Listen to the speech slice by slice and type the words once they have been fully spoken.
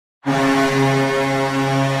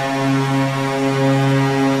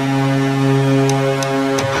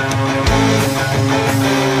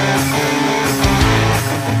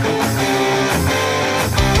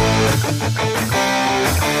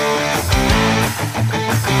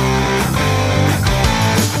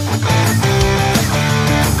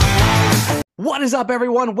What is up,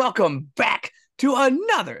 everyone? Welcome back to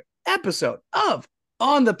another episode of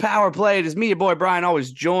On the Power Play. It is me, your boy Brian,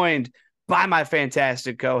 always joined by my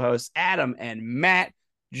fantastic co-hosts, Adam and Matt.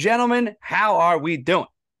 Gentlemen, how are we doing?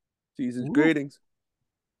 Jesus, greetings.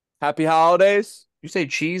 Happy holidays. You say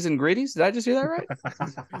cheese and gritties? Did I just hear that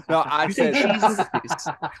right? No, I You said said cheese and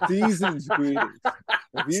gritties. season's greetings.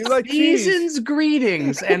 If you like Season's cheese,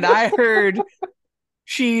 greetings, and I heard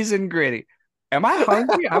cheese and gritty. Am I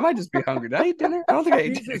hungry? I might just be hungry. Did I eat dinner? I don't think I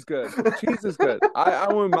ate cheese dinner. is good. Cheese is good. I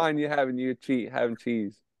wouldn't mind you having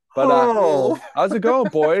cheese. But Oh, how's it going,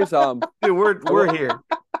 boys? dude, I, we're here.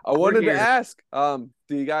 I We're wanted to here. ask, do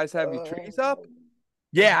you guys have your trees up?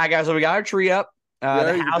 Yeah, I got so we got our tree up. Yeah,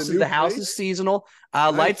 The you get the house is new the house place. is seasonal.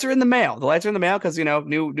 Nice. Lights are in the mail. The lights are in the mail because new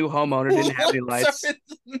homeowner didn't have any lights. On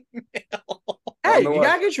Hey, the you way.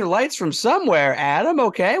 gotta get your lights from somewhere, Adam.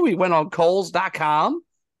 Okay, we went on Kohl's.com,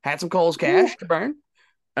 had some Kohl's cash to burn.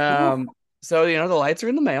 Ooh, So the lights are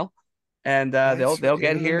in the mail, and Lights are they'll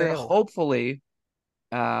get in the here mail. hopefully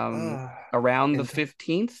around the And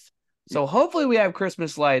 15th. So hopefully we have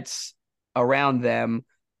Christmas lights around them.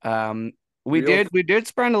 Um, we real. did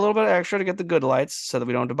spend a little bit extra to get the good lights so that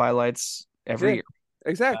we don't have to buy lights every Yeah, year.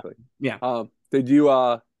 exactly. Yeah. Did you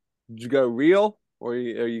go real or are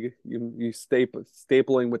you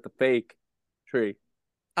stapling with the fake tree?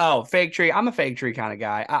 Oh, fake tree. I'm a fake tree kind of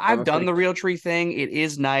guy. I'm I've a done fake. the real tree thing. It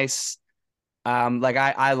is nice. Like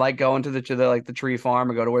I like going to the tree farm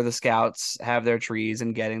and go to where the scouts have their trees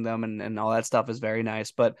and getting them and all that stuff is very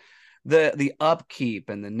nice. But the upkeep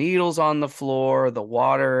and the needles on the floor, the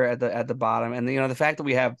water at the bottom, and the fact that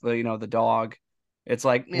we have the dog, it's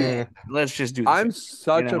like, mm, let's just do the I'm fake tree,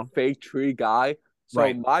 such a fake tree guy. So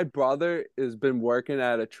right? my brother has been working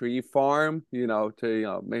at a tree farm,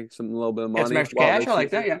 to make some little bit of Get some money extra while cash. they're I like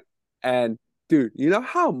that. season. Yeah. And dude, you know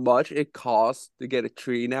how much it costs to get a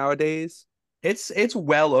tree nowadays? It's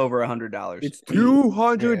well over $100. It's two yeah.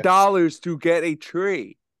 hundred dollars to get a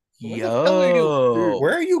tree. Where the hell are you? Dude,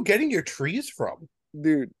 Where Yo. are you getting your trees from?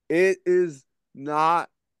 dude, it is not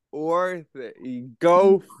worth it. You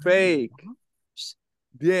go fake.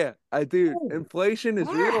 Yeah, I do. Oh, Inflation is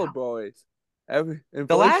real, wow. boys. The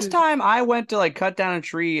last Inflation. time I went to like cut down a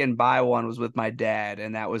tree and buy one was with my dad,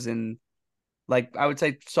 and that was in like I would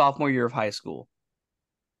say sophomore year of high school.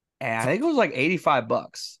 And I think it was like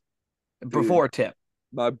 $85 Dude, before tip.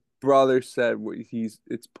 my brother said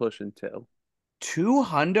it's pushing two. Two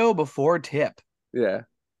hundo before tip. Yeah.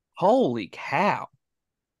 Holy cow.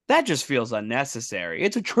 That just feels unnecessary.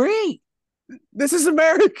 It's a tree. This is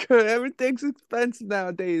America. Everything's expensive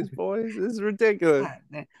nowadays, boys. This is ridiculous.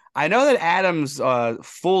 God, I know that Adam's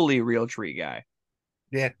fully real tree guy.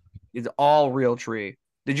 Yeah, He's all real tree.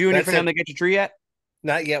 Did you and your that's family it. get your tree yet?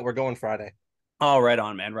 Not yet. We're going Friday. Oh, right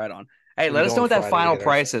on, man. Right on. Hey, We'll be let us know going what that Friday to final get ours.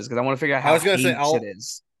 price is because I want to figure out I how was gonna say heaps it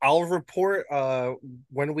is. I'll report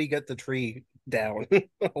when we get the tree down.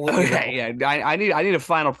 I'll let you Okay, know. yeah. I need a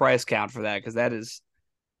final price count for that because that is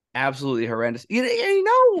absolutely horrendous.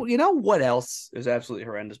 You know what else is absolutely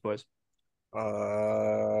horrendous, boys?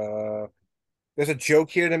 Uh, there's a joke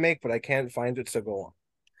here to make, but I can't find it, so go on.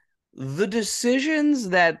 The decisions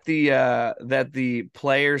that the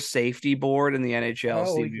player safety board in the NHL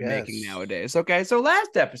Oh seem to be making yes. nowadays. Okay, so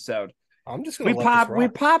last episode I'm just gonna let this we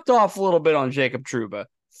rock. popped off a little bit on Jacob Trouba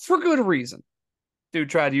for good reason. Dude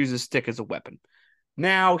tried to use his stick as a weapon.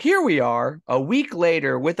 Now here we are a week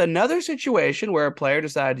later with another situation where a player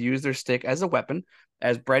decided to use their stick as a weapon,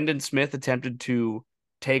 as Brendan Smith attempted to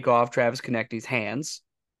take off Travis Konecny's hands.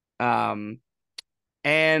 Um,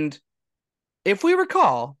 and if we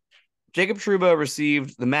recall, Jacob Trouba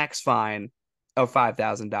received the max fine of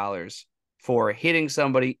 $5,000 for hitting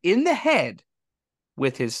somebody in the head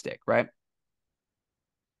with his stick, right?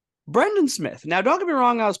 Brendan Smith. Now, don't get me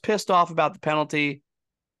wrong, I was pissed off about the penalty.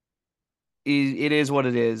 It is what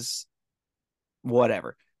it is.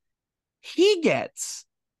 Whatever. He gets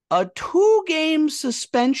a 2-game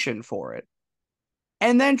suspension for it.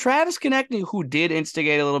 And then Travis Konecny, who did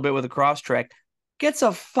instigate a little bit with a cross check, gets a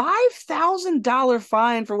 $5,000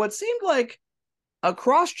 fine for what seemed like a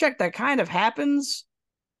cross check that kind of happens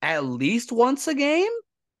at least once a game,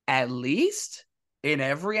 at least in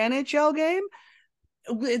every NHL game.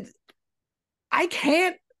 I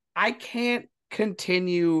can't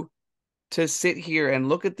continue to sit here and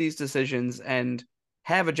look at these decisions and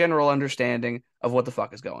have a general understanding of what the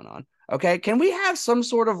fuck is going on. Okay? Can we have some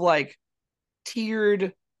sort of like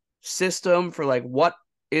tiered system for like what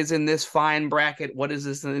is in this fine bracket, what is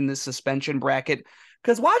this in this suspension bracket?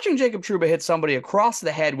 Because watching Jacob Trouba hit somebody across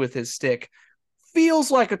the head with his stick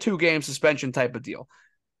feels like a 2-game suspension type of deal.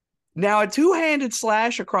 Now, a 2-handed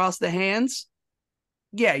slash across the hands,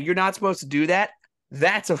 yeah, you're not supposed to do that.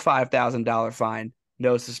 That's a $5,000 fine,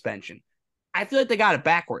 no suspension. I feel like they got it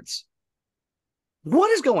backwards.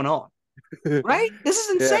 What is going on? Right? This is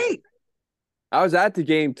Yeah. insane. I was at the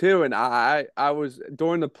game too, and I was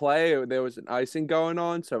during the play. There was an icing going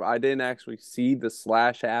on, so I didn't actually see the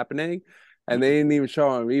slash happening, and they didn't even show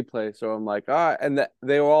on replay. So I'm like, all right, and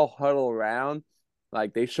they were all huddled around,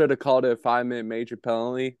 like they should have called it a 5 minute major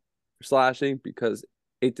penalty for slashing because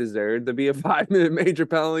it deserved to be a 5 minute major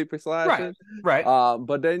penalty for Right. slashing. Right.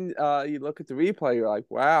 But then you look at the replay, you're like,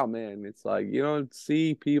 wow, man, it's like you don't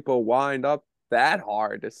see people wind up that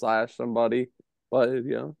hard to slash somebody, but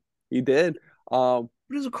he did. It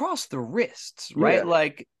was across the wrists, right? Yeah,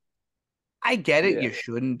 Like, I get it. yeah, You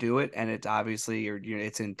shouldn't do it, and it's obviously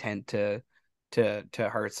it's intent to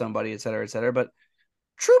hurt somebody, et cetera, et cetera. But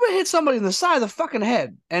Truba hit somebody in the side of the fucking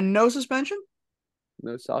head, and no suspension.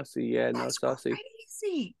 no saucy, yeah, no That's saucy.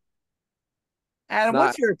 crazy. Adam, Not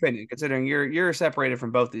what's your opinion, considering you're separated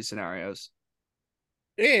from both these scenarios?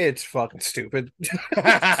 It's fucking stupid.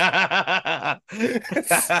 Yeah,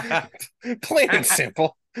 It's plain and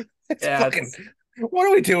simple. It's fucking. What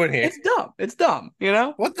are we doing here? it's dumb. It's dumb.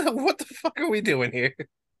 What the fuck are we doing here?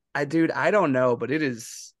 I don't know, but it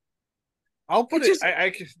is. I'll put It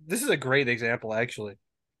it. just This is a great example, actually.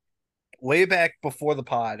 Way back before the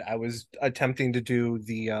pod, I was attempting to do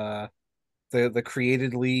the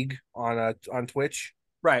created league on Twitch,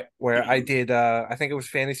 right. where I did I think it was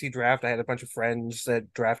fantasy draft. I had a bunch of friends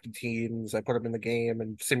that drafted teams. I put them in the game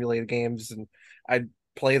and simulated games, and I'd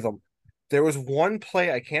play them. There was one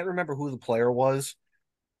play, I can't remember who the player was,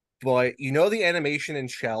 but you know the animation in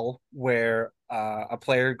Shell where a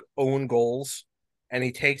player own goals and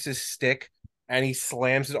he takes his stick and he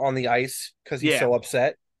slams it on the ice because he's Yeah. so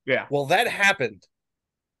upset. Yeah. Well, that happened,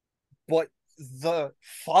 but the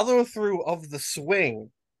follow through of the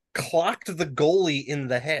swing clocked the goalie in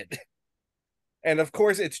the head. And of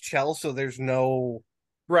course, it's Chell, so there's no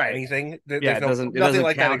Right. anything. There's Yeah. It nothing doesn't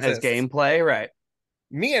like that count as exists. gameplay. Right.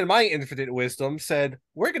 Me and my infinite wisdom said,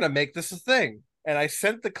 we're going to make this a thing. And I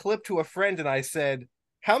sent the clip to a friend and I said,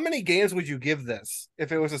 how many games would you give this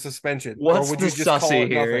if it was a suspension? What's or would the you just call sussy it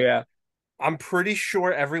here? nothing? Yeah. I'm pretty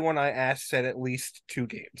sure everyone I asked said at least 2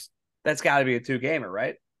 games. That's got to be a 2-gamer,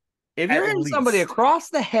 right? If At you're hitting somebody least. across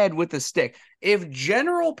the head with a stick, if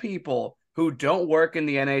general people who don't work in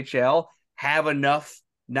the NHL have enough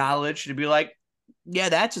knowledge to be like, yeah,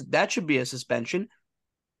 that should be a suspension,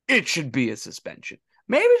 it should be a suspension.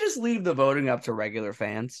 Maybe just leave the voting up to regular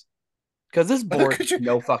fans. Because this board has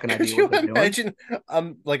no fucking idea what they're doing. Could you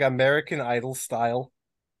imagine like American Idol style?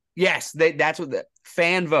 Yes, that's what the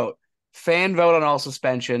fan vote. Fan vote on all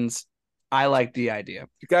suspensions. I like the idea.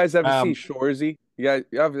 you guys ever see Shorzy?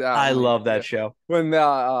 I love that show. When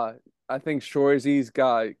I think Shorzy's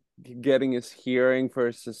getting his hearing for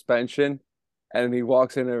a suspension, and he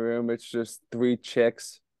walks in a room, it's just 3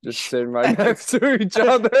 chicks just sitting right next to each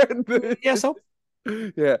other. Yeah, so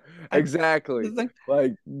yeah, exactly.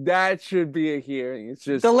 Like that should be a hearing. It's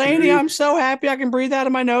just Delaney, 3... I'm so happy I can breathe out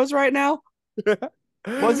of my nose right now.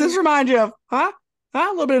 What's this remind you of? Huh? A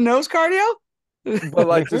little bit of nose cardio? But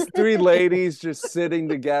like just 3 ladies just sitting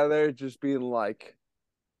together, just being like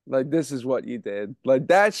this is what you did. Like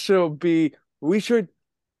that should be. We should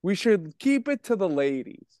keep it to the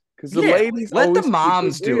ladies because the ladies let the always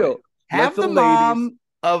moms keep do it. Have the mom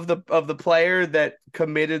of the player that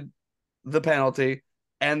committed the penalty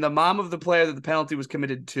and the mom of the player that the penalty was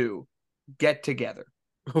committed to get together.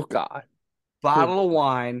 Oh God. Bottle of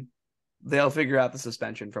wine. They'll figure out the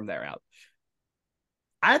suspension from there out.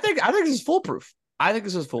 I think this is foolproof.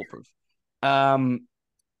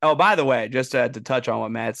 Oh, by the way, just to touch on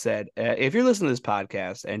what Matt said, if you're listening to this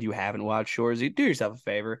podcast and you haven't watched Shorzy, do yourself a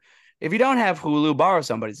favor. If you don't have Hulu, borrow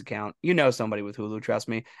somebody's account. You know somebody with Hulu, trust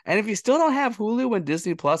me. And if you still don't have Hulu when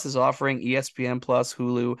Disney Plus is offering ESPN Plus,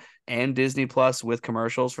 Hulu, and Disney Plus with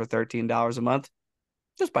commercials for $13 a month,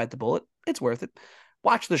 just bite the bullet. It's worth it.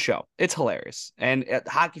 Watch the show. It's hilarious. And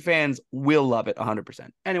hockey fans will love it 100%.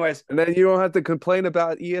 Anyways. And then you don't have to complain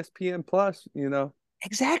about ESPN Plus,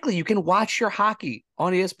 Exactly. You can watch your hockey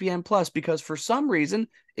on ESPN Plus because for some reason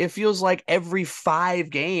it feels like every 5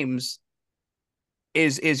 games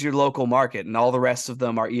is your local market and all the rest of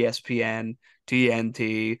them are ESPN,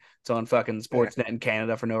 TNT. It's on fucking Sportsnet in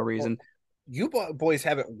Canada for no reason. Well, you boys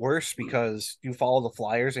have it worse because you follow the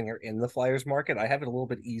Flyers and you're in the Flyers market. I have it a little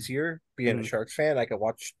bit easier being a Sharks fan. I can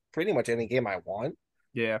watch pretty much any game I want.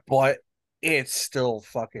 Yeah. But it's still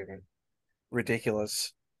fucking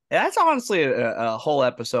ridiculous. That's honestly a whole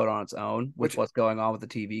episode on its own with what's going on with the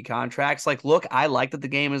TV contracts. Like, look, I like that the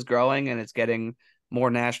game is growing and it's getting more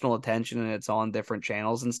national attention and it's on different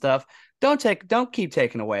channels and stuff. Don't keep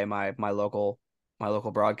taking away my local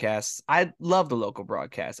broadcasts. I love the local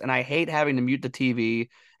broadcasts, and I hate having to mute the TV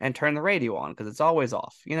and turn the radio on because it's always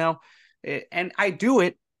off, and I do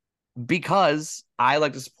it because I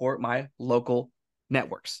like to support my local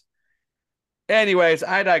networks. Anyways,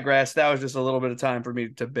 I digress. That was just a little bit of time for me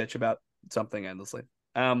to bitch about something endlessly.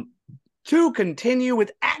 To continue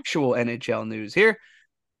with actual NHL news here,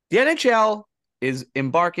 the NHL is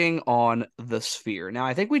embarking on the Sphere. Now,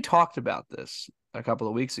 I think we talked about this a couple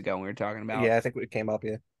of weeks ago when we were talking about. Yeah, I think it came up.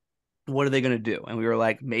 Yeah, what are they going to do? And we were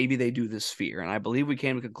like, maybe they do the Sphere. And I believe we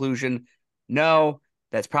came to the conclusion, no,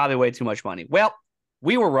 that's probably way too much money. Well,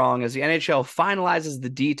 we were wrong as the NHL finalizes the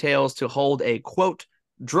details to hold a, quote,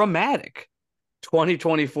 dramatic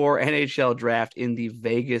 2024 NHL draft in the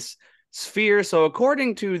Vegas Sphere. So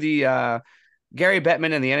according to the Gary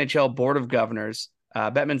Bettman and the NHL Board of Governors,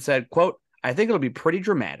 Bettman said, quote, I think it'll be pretty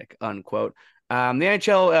dramatic, unquote. The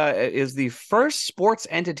NHL is the first sports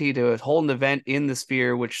entity to hold an event in the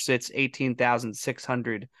Sphere, which sits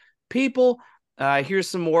 18,600 people. Here's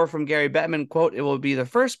some more from Gary Bettman. Quote, it will be the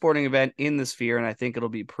first sporting event in the Sphere, and I think it'll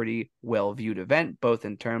be a pretty well-viewed event, both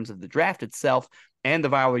in terms of the draft itself and the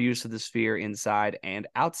viral use of the Sphere inside and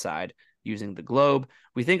outside using the globe.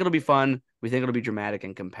 We think it'll be fun. We think it'll be dramatic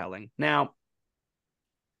and compelling. Now,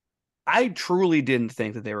 I truly didn't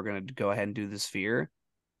think that they were going to go ahead and do the Sphere,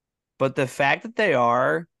 but the fact that they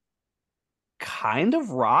are kind of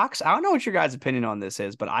rocks. I don't know what your guys' opinion on this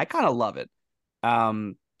is, but I kind of love it.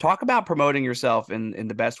 Talk about promoting yourself in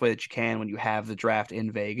the best way that you can when you have the draft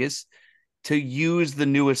in Vegas, to use the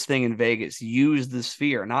newest thing in Vegas, use the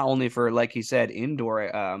Sphere, not only for, like he said, indoor,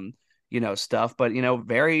 stuff, but,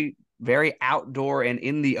 very, very outdoor and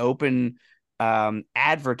in the open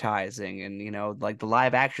advertising and, like the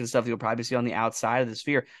live action stuff that you'll probably see on the outside of the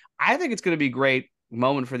Sphere. I think it's going to be a great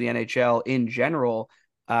moment for the NHL in general,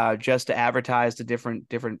 just to advertise to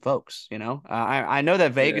different folks. I know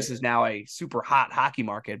that Vegas is now a super hot hockey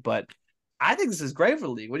market, but I think this is great for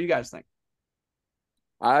the league. What do you guys think?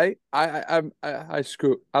 I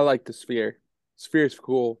like the Sphere. Sphere's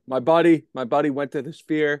cool. My buddy went to the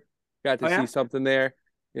Sphere, got to see something there.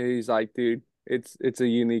 And he's like, dude, it's a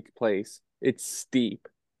unique place. It's steep.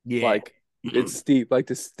 Yeah. Like it's steep. Like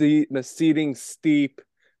the seating steep,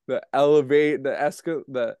 the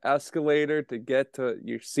escalator to get to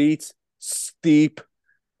your seats steep.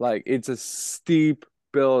 Like it's a steep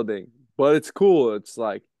building, but it's cool. It's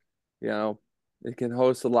like, it can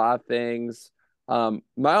host a lot of things. My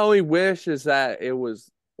only wish is that it was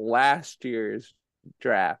last year's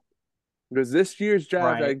draft, because this year's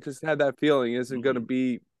draft, I just had that feeling isn't going to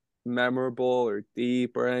be memorable or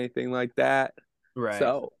deep or anything like that. Right.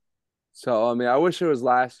 So I mean, I wish it was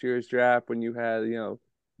last year's draft when you had,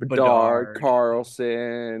 Bedard,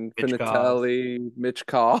 Carlson, Finatelli,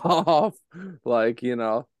 Michkov, like,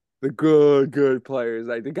 the good players,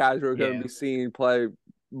 like the guys we're going to be seeing play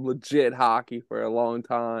legit hockey for a long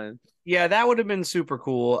time. Yeah, that would have been super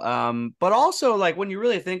cool. But also, like, when you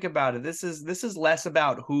really think about it, this is less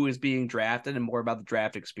about who is being drafted and more about the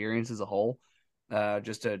draft experience as a whole.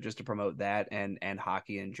 Just to promote that and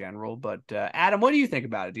hockey in general. But Adam, what do you think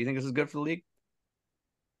about it? Do you think this is good for the league?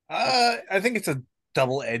 I think it's a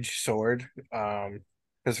double-edged sword.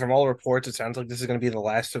 Because from all reports, it sounds like this is going to be the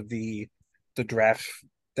last of the draft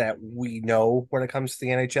that we know when it comes to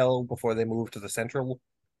the NHL before they move to the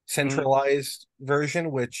centralized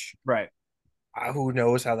version, which who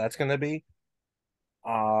knows how that's going to be.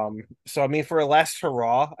 So I mean, for a last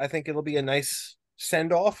hurrah, I think it'll be a nice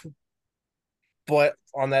send-off. But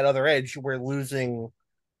on that other edge, we're losing,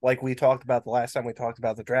 like we talked about the last time we talked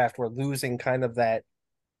about the draft, we're losing kind of that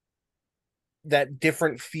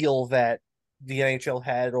different feel that the NHL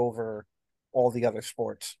had over all the other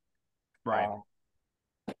sports. Right.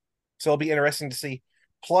 So it'll be interesting to see.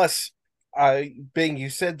 Plus, Bing, you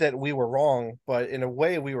said that we were wrong, but in a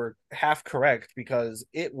way we were half correct, because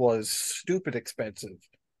it was stupid expensive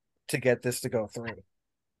to get this to go through.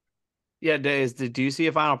 Yeah, do you see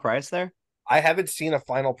a final price there? I haven't seen a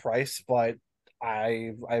final price, but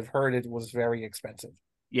I've heard it was very expensive.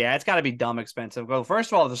 Yeah, it's got to be dumb expensive. Well,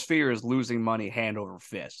 first of all, the Sphere is losing money hand over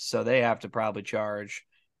fist, so they have to probably charge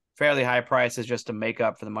fairly high prices just to make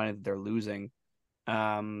up for the money that they're losing.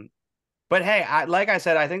 But hey, like I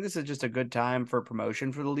said, I think this is just a good time for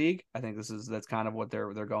promotion for the league. I think that's kind of what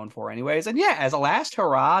they're going for, anyways. And yeah, as a last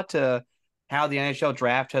hurrah to how the NHL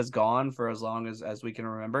draft has gone for as long as we can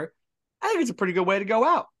remember, I think it's a pretty good way to go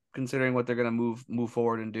out, considering what they're going to move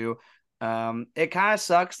forward and do. It kind of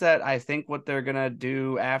sucks that I think what they're going to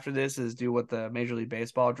do after this is do what the Major League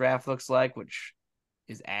Baseball draft looks like, which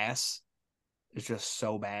is ass. is just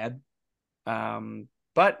so bad.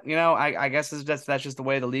 But I guess that's just the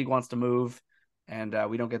way the league wants to move, and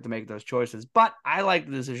we don't get to make those choices. But I like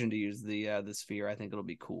the decision to use the sphere. I think it'll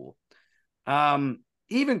be cool.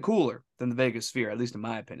 Even cooler than the Vegas sphere, at least in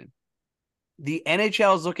my opinion. The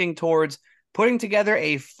NHL is looking towards putting together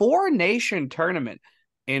a 4-nation tournament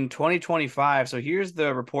in 2025. So here's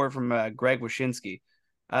the report from Greg Wyshynski.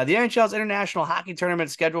 The NHL's international hockey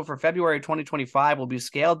tournament scheduled for February 2025 will be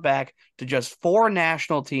scaled back to just 4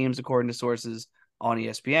 national teams, according to sources on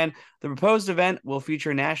ESPN. The proposed event will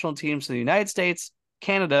feature national teams from the United States,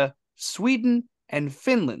 Canada, Sweden, and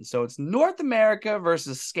Finland. So it's North America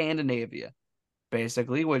versus Scandinavia,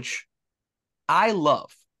 basically, which I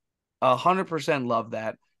love. 100% love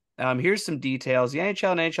that. Here's some details. The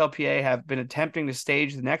NHL and NHLPA have been attempting to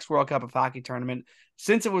stage the next World Cup of Hockey tournament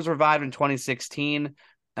since it was revived in 2016.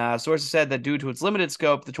 Sources said that due to its limited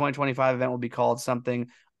scope, the 2025 event will be called something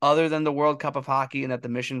other than the World Cup of Hockey, and that the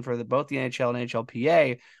mission for both the NHL and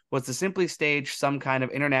NHLPA was to simply stage some kind of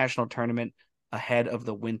international tournament ahead of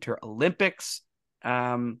the Winter Olympics.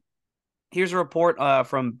 Here's a report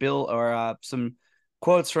from Bill, or some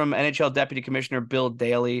quotes from NHL Deputy Commissioner Bill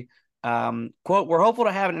Daly. Quote, we're hopeful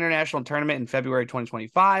to have an international tournament in February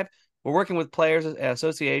 2025. We're working with players,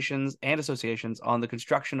 associations on the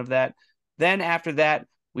construction of that. Then after that,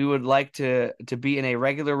 we would like to be in a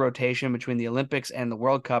regular rotation between the Olympics and the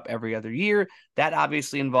World Cup every other year. That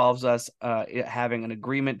obviously involves us having an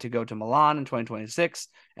agreement to go to Milan in 2026,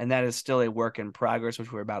 and that is still a work in progress,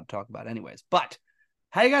 which we're about to talk about anyways. But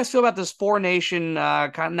how do you guys feel about this 4-nation,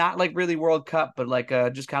 kind of not like really World Cup, but like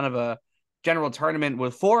just kind of a general tournament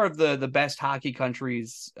with 4 of the best hockey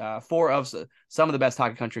countries, 4 of some of the best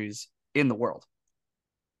hockey countries in the world?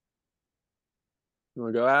 You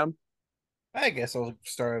want to go, Adam? I guess I'll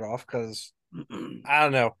start it off because I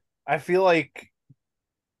don't know. I feel like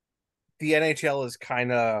the NHL is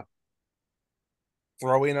kind of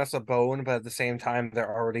throwing us a bone, but at the same time,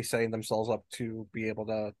 they're already setting themselves up to be able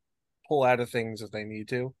to pull out of things if they need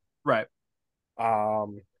to. Right.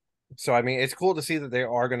 So I mean, it's cool to see that they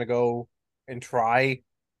are going to go and try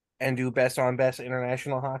and do best on best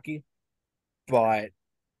international hockey, but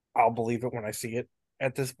I'll believe it when I see it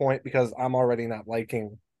at this point because I'm already not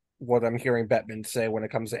liking what I'm hearing Bettman say when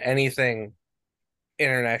it comes to anything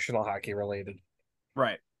international hockey related.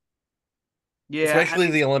 Right. Yeah.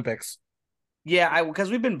 Especially the Olympics. Yeah,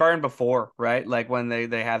 because we've been burned before, right? Like when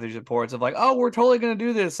they have these reports of like, oh, we're totally going to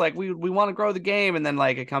do this. Like we want to grow the game. And then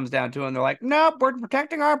like it comes down to it and they're like, nope, we're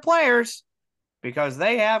protecting our players because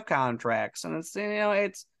they have contracts. And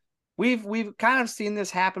it's we've kind of seen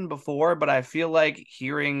this happen before, but I feel like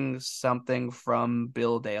hearing something from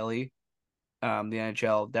Bill Daly, the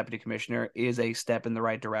NHL deputy commissioner, is a step in the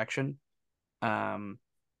right direction. But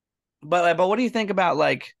what do you think about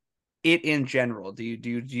like it in general? Do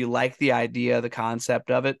you like the idea, the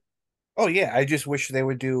concept of it? Oh yeah, I just wish they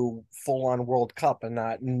would do full on World Cup and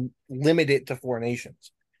not limit it to 4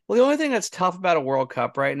 nations. Well, the only thing that's tough about a World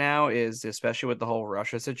Cup right now is, especially with the whole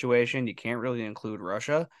Russia situation, you can't really include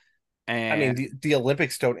Russia. And I mean, the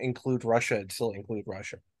Olympics don't include Russia; it still include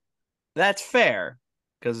Russia. that's fair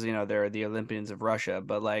because they're the Olympians of Russia.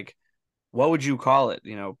 But like, what would you call it?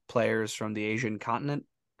 Players from the Asian continent.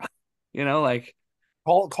 Like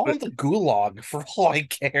Call it the Gulag for all I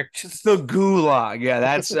care. Just the Gulag. Yeah,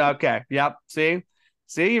 that's okay. Yep. See,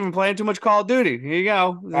 you've been playing too much Call of Duty. Here you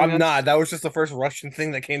go. I'm not. That was just the first Russian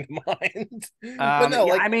thing that came to mind. But no,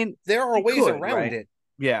 yeah, like I mean, there are ways around right? it.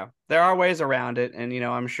 Yeah, there are ways around it, and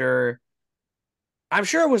I'm sure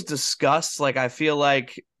it was discussed. Like, I feel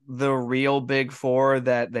like the real big 4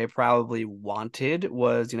 that they probably wanted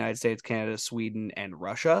was United States, Canada, Sweden, and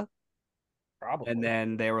Russia. Probably. And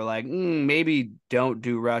then they were like, maybe don't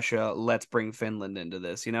do Russia. Let's bring Finland into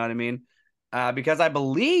this. You know what I mean? Because I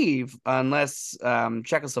believe, unless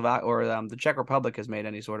Czechoslovakia or the Czech Republic has made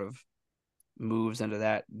any sort of moves into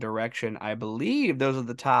that direction, I believe those are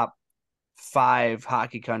the top 5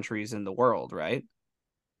 hockey countries in the world, right?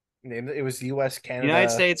 It was the U.S., Canada,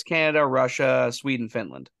 United States, Canada, Russia, Sweden,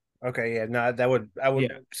 Finland. Okay, yeah, no, I would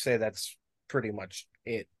Yeah. say that's pretty much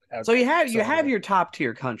it. So you have your top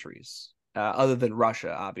tier countries, other than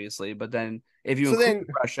Russia, obviously. But then if you include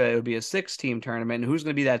Russia, it would be a 6-team tournament. And who's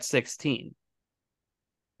going to be that 6th team?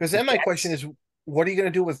 Because then my question is, what are you going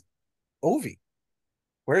to do with Ovi?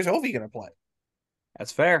 Where's Ovi going to play?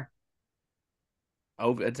 That's fair.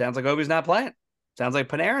 It sounds like Ovi's not playing. Sounds like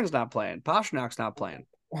Panarin's not playing. Pastrnak's not playing.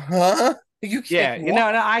 Huh? Yeah, no,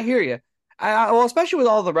 I hear you. Well, especially with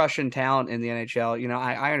all the Russian talent in the NHL,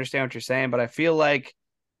 I understand what you're saying, but I feel like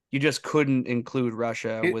you just couldn't include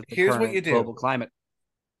Russia with the Here's current what you do. global climate.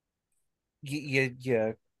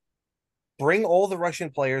 You bring all the Russian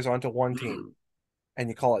players onto one team, and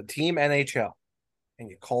you call it Team NHL, and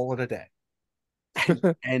you call it a day.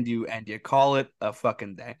 and you call it a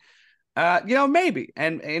fucking day. Maybe.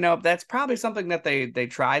 And that's probably something that they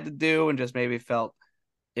tried to do and just maybe felt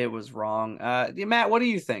it was wrong. Matt, what do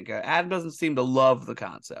you think? Adam doesn't seem to love the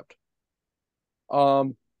concept.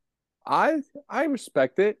 Um, I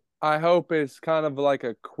respect it. I hope it's kind of like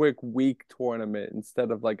a quick week tournament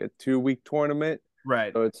instead of like a 2 week tournament.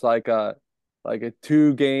 Right. So it's like a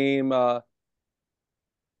 2 game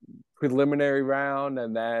preliminary round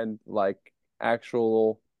and then like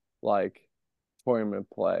actual like tournament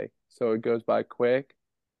play. So it goes by quick.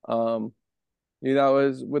 Um,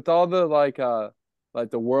 is with all the like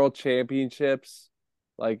the world championships,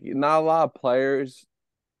 like not a lot of players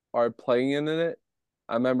are playing in it.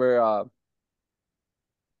 I remember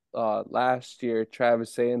last year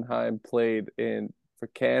Travis Sanheim played in for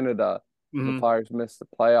Canada. The Mhm. Flyers missed the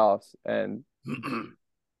playoffs and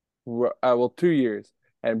 2 years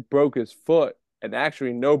and broke his foot. And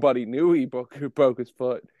actually, nobody knew he broke his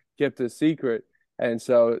foot, kept it a secret. And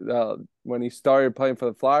so when he started playing for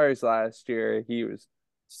the Flyers last year, he was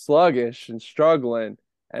sluggish and struggling.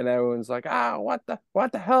 And everyone's like, what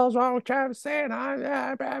the hell is wrong with Travis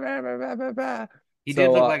Sanheim? Blah, blah, blah. He did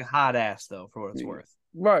So look like a hot ass though, for what it's worth.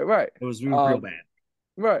 right. It was real Um, bad.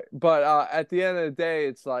 right. But at the end of the day,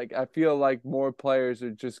 it's like I feel like more players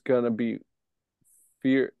are just gonna be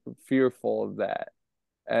fearful of that.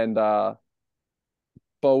 And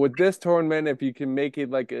but with this tournament, if you can make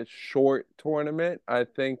it like a short tournament, I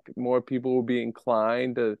think more people will be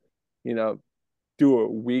inclined to, you know, do a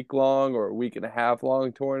week long or a week and a half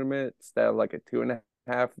long tournament instead of like a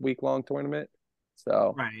 2.5 week long tournament.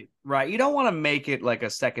 So Right. You don't want to make it like a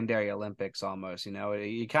secondary Olympics almost,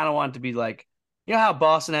 You kind of want it to be like, how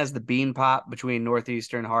Boston has the bean pot between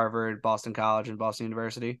Northeastern, Harvard, Boston College, and Boston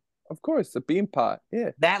University? of course the bean pot,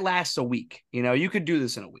 yeah. That lasts a week. You could do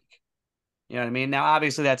this in a week. You know what I mean? Now,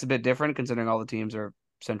 obviously, that's a bit different considering all the teams are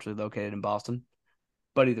centrally located in Boston.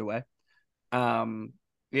 But either way, um,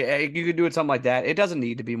 yeah, you could do it something like that. It doesn't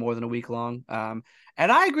need to be more than a week long. And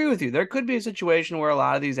I agree with you. There could be a situation where a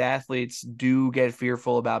lot of these athletes do get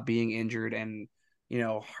fearful about being injured and,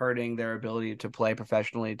 hurting their ability to play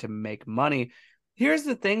professionally to make money. Here's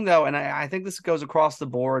the thing, though, and I think this goes across the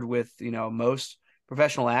board with, most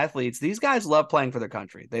professional athletes. These guys love playing for their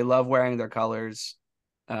country. They love wearing their colors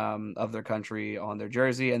of their country on their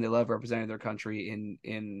jersey, and they love representing their country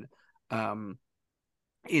in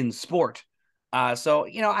sport. So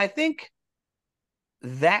I think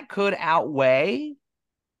that could outweigh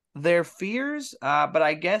their fears, but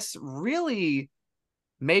I guess really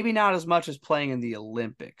maybe not as much as playing in the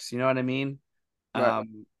Olympics. You know what I mean? Right.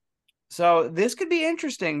 So this could be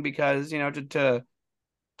interesting because to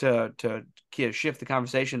shift the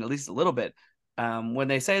conversation at least a little bit. When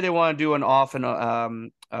they say they want to do an off and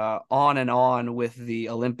on and on with the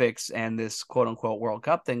Olympics and this quote unquote World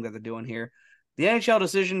Cup thing that they're doing here, the NHL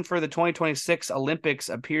decision for the 2026 Olympics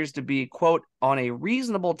appears to be quote on a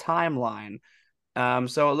reasonable timeline.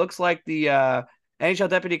 So it looks like the NHL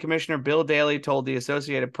Deputy Commissioner Bill Daly told the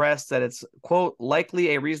Associated Press that it's quote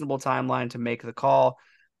likely a reasonable timeline to make the call,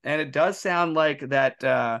 and it does sound like that.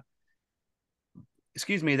 That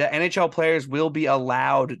NHL players will be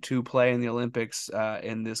allowed to play in the Olympics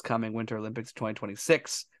in this coming Winter Olympics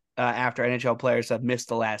 2026 after NHL players have missed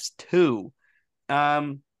the last two.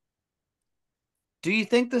 Do you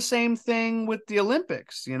think the same thing with the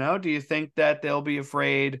Olympics? Do you think that they'll be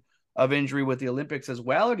afraid of injury with the Olympics as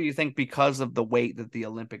well? Or do you think because of the weight that the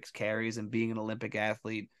Olympics carries and being an Olympic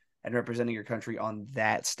athlete and representing your country on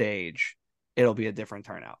that stage, it'll be a different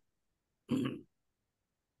turnout?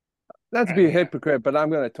 Not to be a hypocrite, but I'm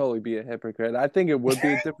gonna totally be a hypocrite. I think it would be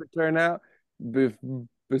a different turnout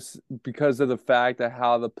because of the fact that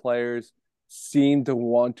how the players seem to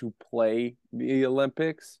want to play the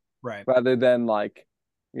Olympics, Right. rather than like,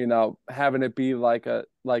 having it be like a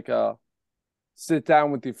sit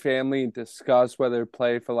down with your family and discuss whether to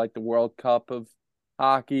play for like the World Cup of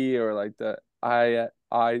hockey or like the IFC,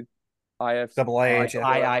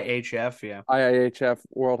 IIHF, yeah. IIHF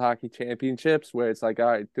World Hockey Championships, where it's like, all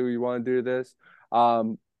right, do you want to do this?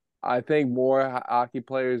 I think more hockey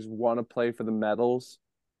players want to play for the medals,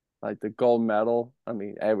 like the gold medal. I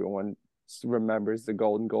mean, everyone remembers the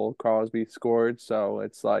golden goal Crosby scored, so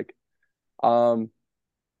it's like,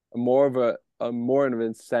 more of an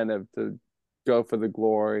incentive to go for the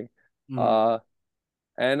glory. Mm.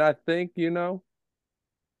 And I think you're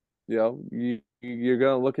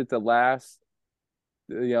gonna look at the last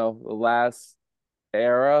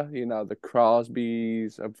era, the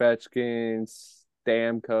Crosbys, Ovechkins,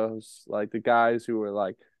 Stamkos, like the guys who were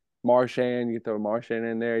like Marchand, you throw Marchand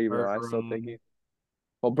in there, even though I still think Bergeron.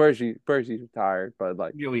 well, Bergey's retired, but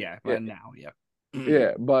like, Oh, yeah, yeah, but now, yeah.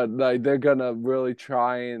 yeah, but like they're gonna really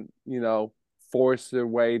try and force their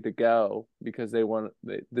way to go because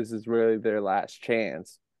this is really their last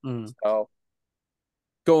chance. Mm. So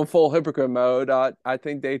going full hypocrite mode, I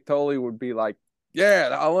think they totally would be like, yeah,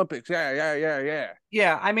 the Olympics, yeah, yeah, yeah, yeah.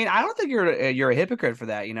 Yeah, I mean, I don't think you're a hypocrite for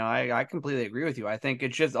that. I completely agree with you. I think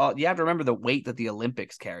it's just you have to remember the weight that the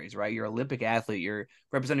Olympics carries, right? You're an Olympic athlete. You're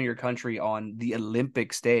representing your country on the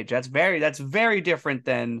Olympic stage. That's very different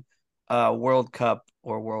than a World Cup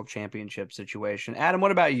or World Championship situation. Adam,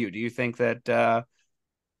 what about you? Do you think that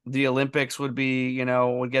the Olympics would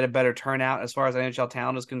get a better turnout as far as NHL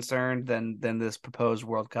talent is concerned than this proposed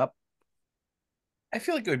World Cup? I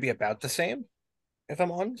feel like it would be about the same, if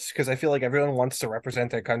I'm honest, because I feel like everyone wants to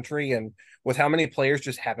represent their country, and with how many players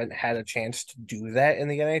just haven't had a chance to do that in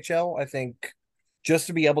the NHL, I think just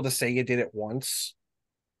to be able to say you did it once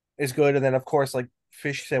is good. And then, of course, like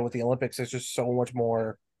Fish said with the Olympics, there's just so much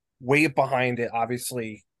more weight behind it.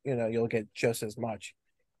 Obviously, you'll get just as much.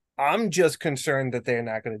 I'm just concerned that they're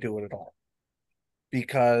not going to do it at all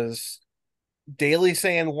because Daly's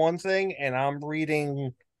saying one thing, and I'm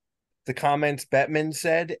reading the comments Bettman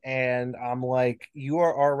said, and I'm like, you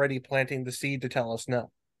are already planting the seed to tell us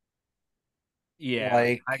no. Yeah,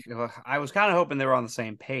 Like, I was kind of hoping they were on the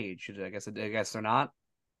same page. I guess they're not.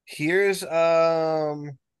 here's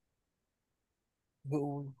who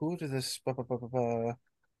did this?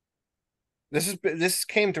 This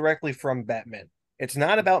came directly from Bettman. It's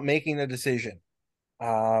not about making a decision.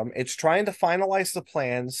 It's trying to finalize the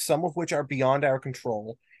plans, some of which are beyond our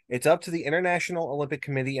control. It's up to the International Olympic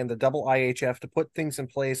Committee and the double IHF to put things in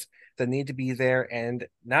place that need to be there. And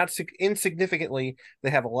not insignificantly, they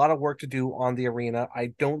have a lot of work to do on the arena. I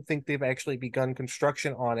don't think they've actually begun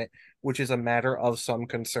construction on it, which is a matter of some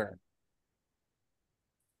concern.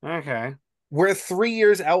 Okay. We're 3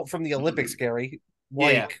 years out from the Olympics, Gary.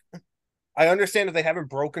 Yeah. Like, I understand if they haven't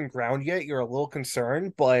broken ground yet, you're a little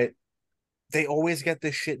concerned, but they always get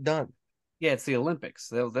this shit done. Yeah, it's the Olympics.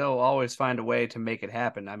 They'll always find a way to make it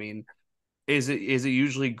happen. I mean, is it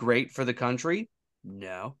usually great for the country?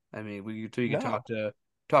 No. I mean, you could No, talk to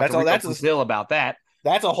that's all. Rico Brazil about that.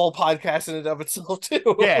 That's a whole podcast in and of itself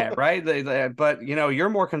too. Yeah, right. But you're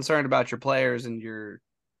more concerned about your players and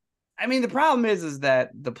I mean, the problem is that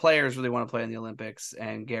the players really want to play in the Olympics,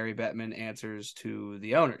 and Gary Bettman answers to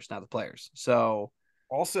the owners, not the players. So,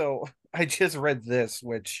 Also, I just read this,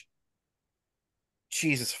 which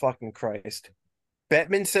Jesus fucking Christ.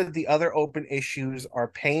 Bettman said the other open issues are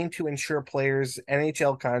paying to ensure players'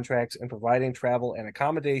 NHL contracts and providing travel and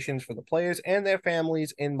accommodations for the players and their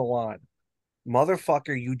families in Milan.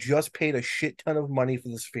 Motherfucker, you just paid a shit ton of money for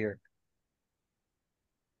the Sphere.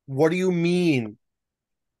 What do you mean?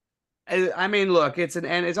 I mean, look, it's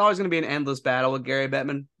always going to be an endless battle with Gary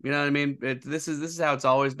Bettman. You know what I mean? This is how it's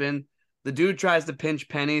always been. The dude tries to pinch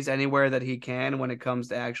pennies anywhere that he can when it comes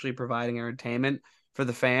to actually providing entertainment for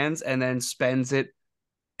the fans, and then spends it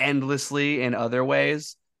endlessly in other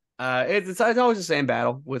ways. It's always the same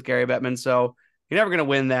battle with Gary Bettman, so you're never going to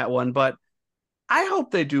win that one. But I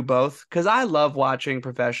hope they do both because I love watching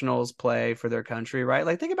professionals play for their country, right?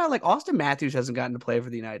 Like, think about like Austin Matthews hasn't gotten to play for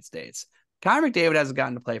the United States. Connor McDavid hasn't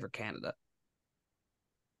gotten to play for Canada.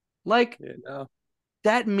 Like,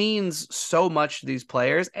 that means so much to these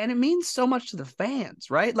players, and it means so much to the fans,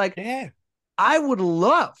 right? Like, Yeah. I would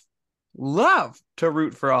love to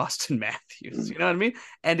root for Austin Matthews. You know what I mean?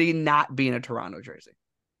 And he not be in a Toronto jersey.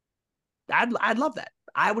 I'd love that.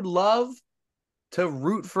 I would love to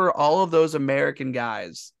root for all of those American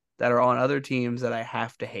guys that are on other teams that I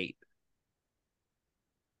have to hate.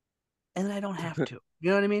 And then I don't have to. You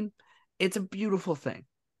know what I mean? It's a beautiful thing.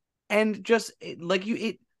 And just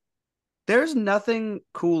there's nothing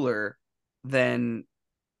cooler than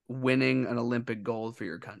winning an Olympic gold for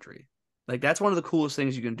your country. Like, that's one of the coolest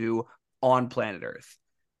things you can do on planet Earth.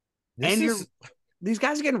 These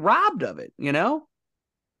guys are getting robbed of it, you know?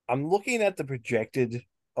 I'm looking at the projected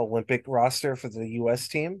Olympic roster for the US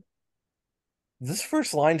team. This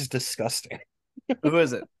first line is disgusting. Who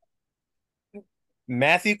is it?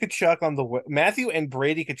 Matthew and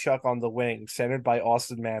Brady Kachuk on the wing, centered by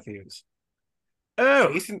Austin Matthews.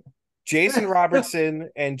 Oh, Jason Robertson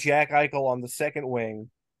and Jack Eichel on the second wing,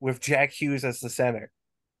 with Jack Hughes as the center.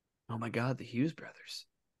 oh my God, the Hughes brothers.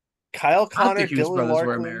 Kyle I Connor, think Hughes Dylan brothers were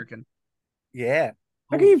Larkin. American. Yeah.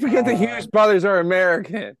 How can you forget the Hughes brothers are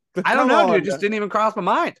American? I don't know, dude. It just didn't even cross my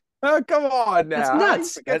mind. Oh, come on now. That's How can you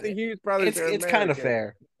nuts. forget the Hughes brothers are It's American? kind of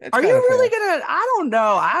fair. Are you really gonna? I don't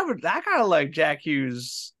know. I kind of like Jack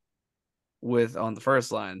Hughes on the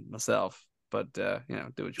first line myself. but do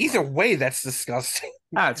what you Either want. way, that's disgusting.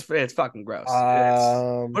 It's fucking gross.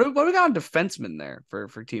 What do we got on defensemen there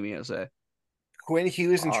for Team USA? Quinn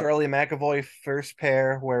Hughes and Charlie McAvoy, first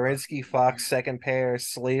pair. Werenski Fox, second pair.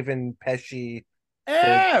 Slavin Pesci,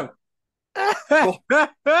 third.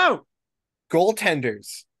 Oh,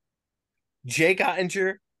 Goaltenders: Jake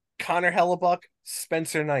Ottinger, Connor Hellebuck,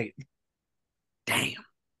 Spencer Knight. damn.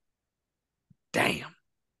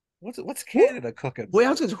 What's Canada cooking? Wait,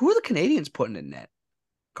 who are the Canadians putting in net?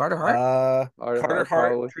 Carter Hart? Carter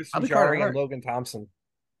Hart, Tristan Jarry, and Logan Thompson.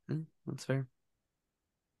 That's fair.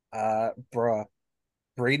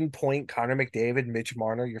 Braden Point, Connor McDavid, Mitch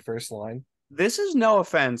Marner, your first line. This is no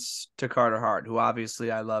offense to Carter Hart, who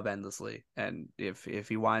obviously I love endlessly. And if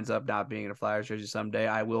he winds up not being in a Flyers jersey someday,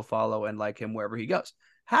 I will follow and like him wherever he goes.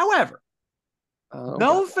 However,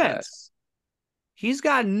 no offense. He's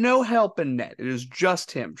got no help in net. It is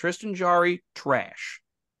just him. Tristan Jarry, trash.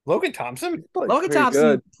 Logan Thompson? Logan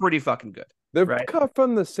Thompson, pretty fucking good. They're cut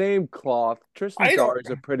from the same cloth. Tristan Jarry's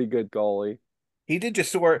a pretty good goalie. He did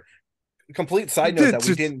just score. Complete side note that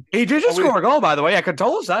we didn't. He did just score a goal, by the way. I could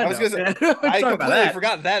total side note. I completely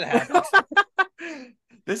forgot that happened.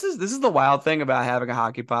 This is the wild thing about having a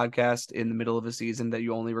hockey podcast in the middle of a season that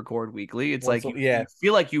you only record weekly. It's like you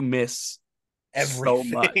feel like you miss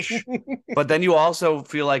everything so much, but then you also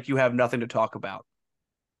feel like you have nothing to talk about.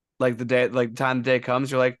 Like the time the day comes,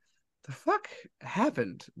 you're like, the fuck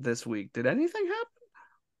happened this week? Did anything happen?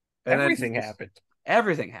 And everything happened.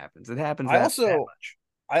 Everything happens. It happens.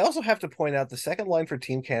 I also have to point out the second line for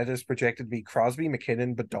Team Canada is projected to be Crosby,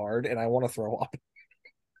 McKinnon, Bedard, and I want to throw up.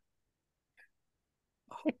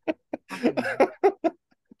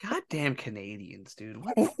 Goddamn Canadians, dude.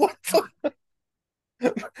 What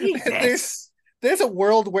there's a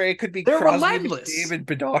world where it could be Crosby, McDavid,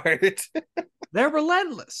 Bedard. They're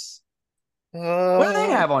relentless. What do they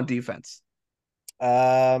have on defense?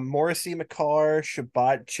 Morrissey, McCarr,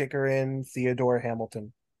 Shabbat, Chikrin, Theodore,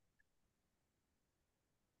 Hamilton.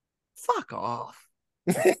 Fuck off.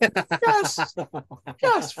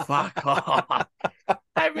 just fuck off.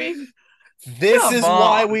 I mean, this is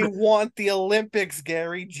why we want the Olympics,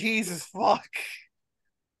 Gary. Jesus fuck.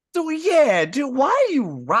 So yeah, dude, why are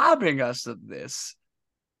you robbing us of this?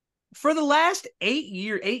 For the last 8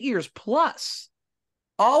 years plus,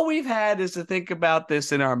 all we've had is to think about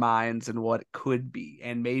this in our minds and what it could be,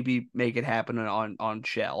 and maybe make it happen on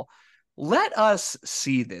Shell. Let us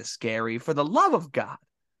see this, Gary, for the love of God.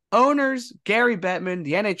 Owners, Gary Bettman,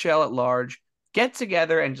 the NHL at large, get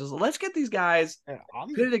together and just let's get these guys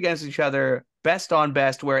pitted against each other, best on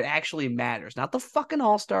best, where it actually matters. Not the fucking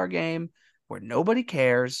All-Star game, where nobody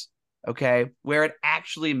cares, okay? Where it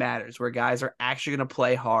actually matters, where guys are actually going to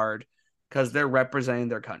play hard because they're representing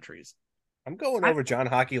their countries. I'm going over John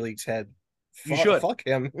Hockey League's head. You should. Fuck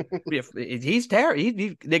him. He's terrible.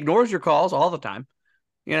 He ignores your calls all the time.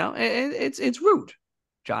 It's rude.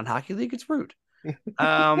 John Hockey League, it's rude.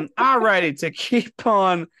 All righty, to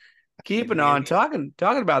keeping on talking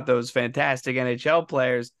about those fantastic NHL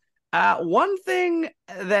players. One thing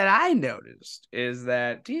that I noticed is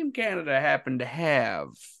that Team Canada happened to have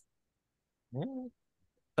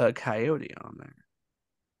a coyote on there.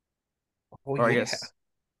 I guess,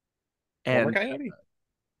 and coyote.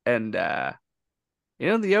 And the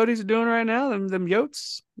Yotes are doing right now. Them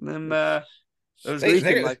Yotes, those they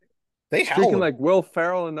speaking like Will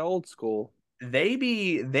Ferrell in the old school. They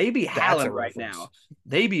be howling right now.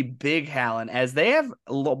 They be big howling as they have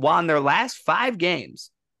won their last 5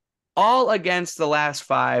 games, all against the last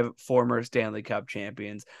 5 former Stanley Cup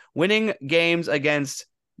champions, winning games against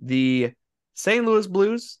the St. Louis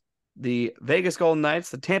Blues, the Vegas Golden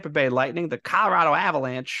Knights, the Tampa Bay Lightning, the Colorado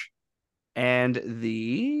Avalanche, and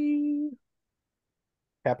the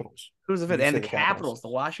Capitals. Who's the fifth? And the Capitals, the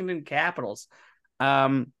Washington Capitals.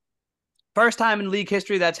 First time in league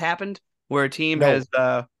history that's happened, where a team has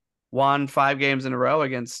won 5 games in a row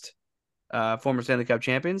against former Stanley Cup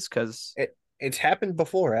champions, because it's happened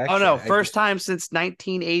before, actually. Oh, no. First time since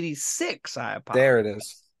 1986, I apologize. There it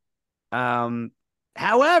is.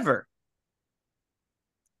 However,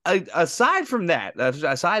 aside from that,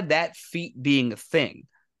 aside that feat being a thing,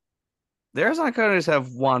 the Arizona Coyotes have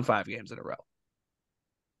won 5 games in a row.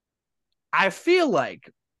 I feel like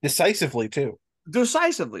decisively too.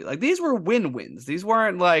 Like, these were win-wins. These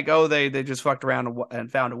weren't like, oh, they just fucked around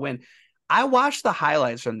and found a win. I watched the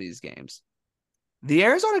highlights from these games. The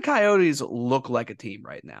Arizona Coyotes look like a team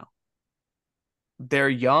right now. They're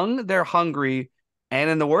young, they're hungry, and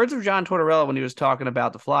in the words of John Tortorella when he was talking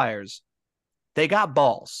about the Flyers, they got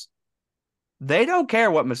balls. They don't care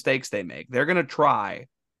what mistakes they make. They're going to try,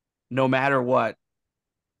 no matter what,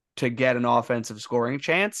 to get an offensive scoring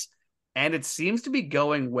chance. and it seems to be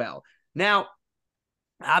going well. Now,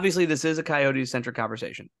 obviously, this is a Coyotes-centric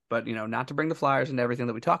conversation, but, not to bring the Flyers into everything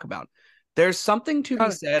that we talk about. There's something to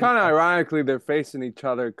be said. Kind of ironically, they're facing each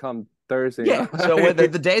other come Thursday. Yeah. So when the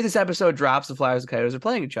day this episode drops, the Flyers and Coyotes are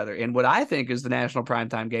playing each other in what I think is the national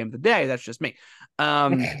primetime game of the day. That's just me.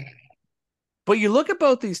 But you look at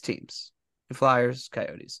both these teams, the Flyers,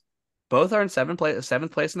 Coyotes, both are in seventh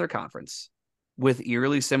place in their conference with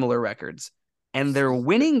eerily similar records, and they're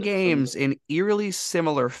winning games in eerily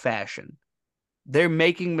similar fashion. They're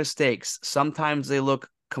making mistakes. Sometimes they look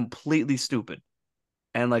completely stupid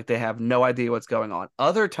and like they have no idea what's going on.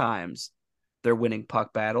 Other times they're winning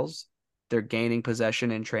puck battles. They're gaining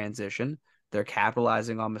possession in transition. They're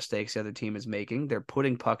capitalizing on mistakes the other team is making. They're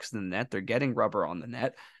putting pucks in the net. They're getting rubber on the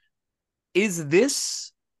net. Is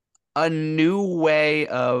this a new way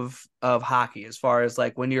of hockey as far as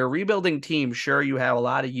like when you're a rebuilding team? Sure, you have a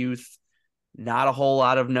lot of youth, not a whole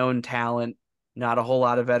lot of known talent, not a whole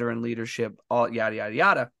lot of veteran leadership, all yada, yada,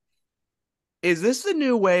 yada. Is this the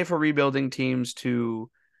new way for rebuilding teams to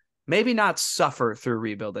maybe not suffer through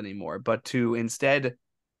rebuild anymore, but to instead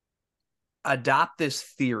adopt this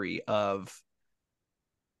theory of,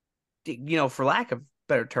 for lack of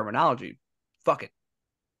better terminology, fuck it.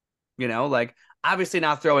 Like obviously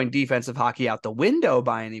not throwing defensive hockey out the window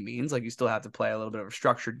by any means. Like you still have to play a little bit of a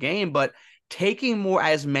structured game, but taking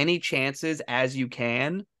as many chances as you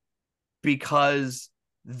can because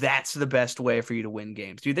that's the best way for you to win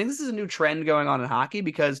games. Do you think this is a new trend going on in hockey?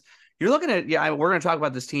 Because you're looking at, we're going to talk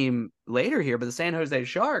about this team later here, but the San Jose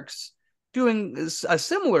Sharks doing a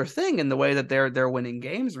similar thing in the way that they're winning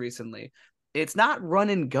games recently. It's not run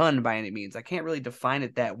and gun by any means. I can't really define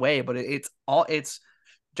it that way, but it's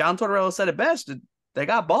John Tortorella said it best. They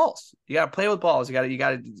got balls. You got to play with balls. You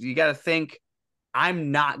got to think,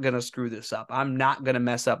 I'm not going to screw this up. I'm not going to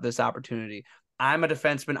mess up this opportunity. I'm a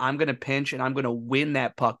defenseman. I'm going to pinch and I'm going to win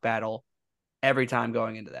that puck battle every time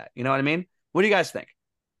going into that. You know what I mean? What do you guys think?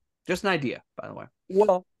 Just an idea, by the way.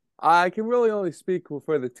 Well, I can really only speak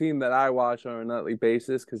for the team that I watch on a nightly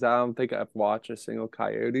basis because I don't think I've watched a single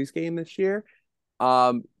Coyotes game this year.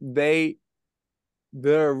 The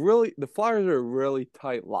Flyers are a really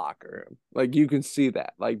tight locker room. Like you can see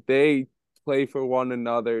that. Like they play for one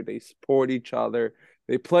another, they support each other,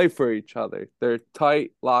 they play for each other. They're a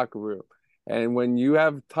tight locker room. And when you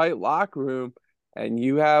have a tight locker room and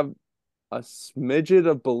you have a smidget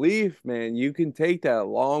of belief, man, you can take that a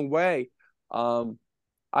long way.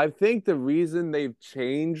 I think the reason they've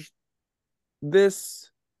changed this,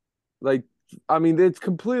 it's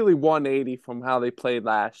completely 180 from how they played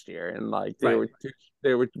last year, and like they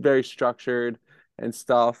were very structured and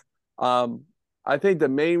stuff. I think the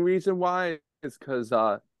main reason why is because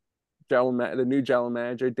the new general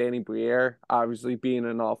manager Danny Briere, obviously being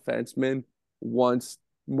an offenseman, wants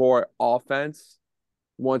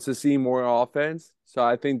to see more offense. So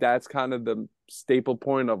I think that's kind of the staple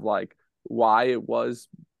point of like why it was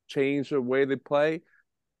changed the way they play.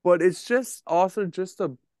 But it's just also just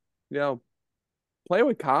a play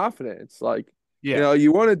with confidence. Like,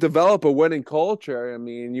 you want to develop a winning culture. I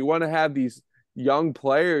mean, you want to have these young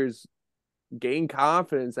players gain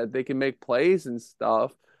confidence that they can make plays and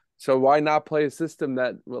stuff. So why not play a system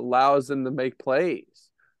that allows them to make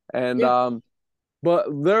plays? And but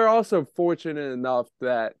they're also fortunate enough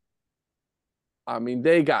that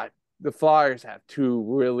the Flyers have two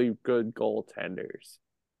really good goaltenders.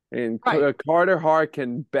 And Carter Hart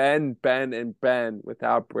can bend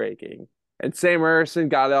without breaking. And Sam Emerson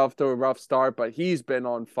got off to a rough start, but he's been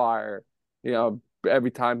on fire,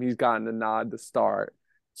 every time he's gotten a nod to start.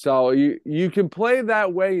 So you can play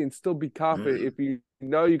that way and still be confident if you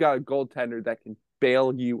know you got a goaltender that can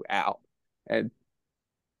bail you out. And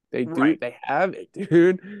they do, they have it,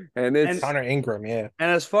 dude. And it's Connor Ingram, yeah.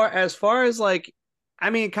 And as far as like,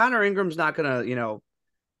 Connor Ingram's not gonna,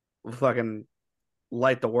 fucking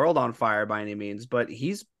light the world on fire by any means, but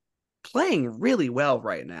he's playing really well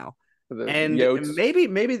right now. And maybe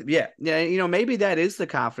that is the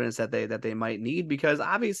confidence that they might need, because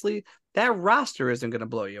obviously that roster isn't going to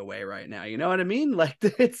blow you away right now. You know what I mean? Like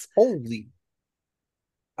it's holy.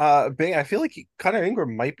 I feel like Connor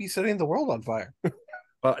Ingram might be setting the world on fire.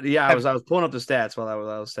 Well, yeah, I was pulling up the stats while I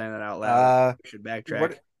was saying that out loud. We should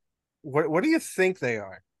backtrack. What do you think they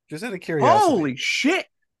are? Just out of curiosity. Holy shit!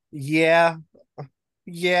 Yeah.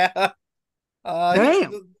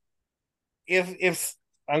 Damn. If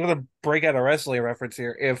I'm gonna break out a wrestling reference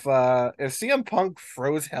here, if CM Punk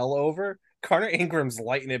froze hell over, Connor Ingram's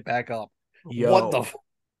lighting it back up. Yo. What the?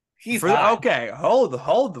 He's hot. Okay. Hold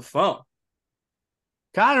the phone.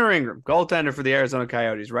 Connor Ingram, goaltender for the Arizona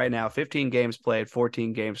Coyotes right now. 15 games played,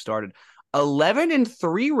 14 games started.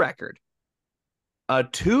 11-3 record, a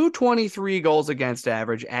 223 goals against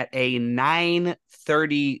average at a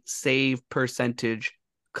 930 save percentage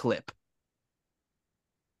clip.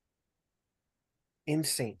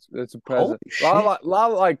 Insane. That's Holy impressive. shit.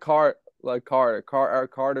 Lot like Carter.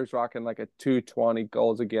 Carter's rocking like a 220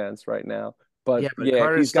 goals against right now. But but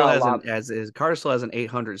Carter he's got a lot. Carter still has an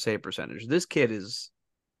 800 save percentage. This kid is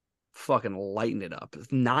fucking lighting it up.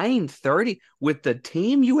 930 with the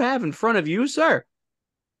team you have in front of you, sir.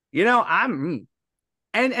 I'm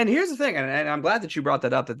and here's the thing, and I'm glad that you brought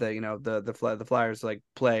that up, that the Flyers like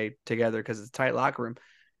play together because it's a tight locker room.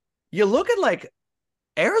 You look at like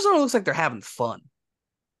Arizona looks like they're having fun.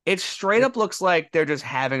 It straight up looks like they're just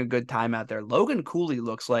having a good time out there. Logan Cooley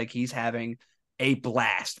looks like he's having a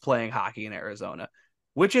blast playing hockey in Arizona,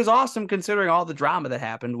 which is awesome considering all the drama that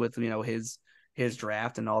happened with his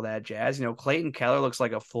draft and all that jazz. Clayton Keller looks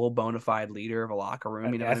like a full bona fide leader of a locker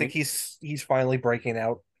room. I think he's finally breaking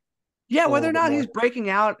out. Yeah, whether or not he's breaking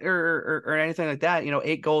out or anything like that,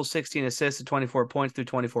 8 goals, 16 assists, and 24 points through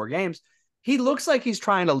 24 games. He looks like he's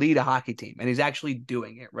trying to lead a hockey team, and he's actually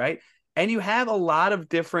doing it, right? And you have a lot of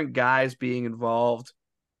different guys being involved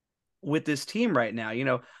with this team right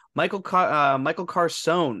now. Michael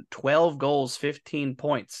Carson, 12 goals, 15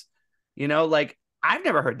 points. I've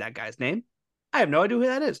never heard that guy's name. I have no idea who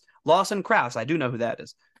that is. Lawson Krause, I do know who that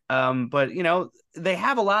is. But they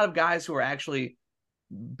have a lot of guys who are actually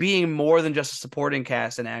being more than just a supporting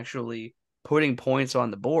cast and actually putting points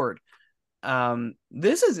on the board.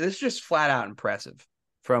 This is just flat out impressive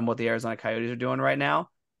from what the Arizona Coyotes are doing right now.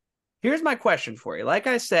 Here's my question for you. Like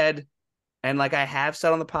I said, and like I have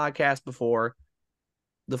said on the podcast before,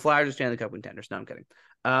 the Flyers are Stanley Cup contenders. No, I'm kidding.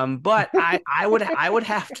 But I would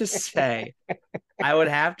have to say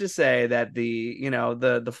that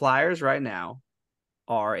the Flyers right now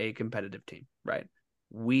are a competitive team, right?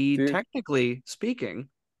 We technically speaking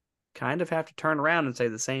kind of have to turn around and say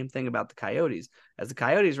the same thing about the Coyotes, as the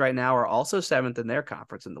Coyotes right now are also 7th in their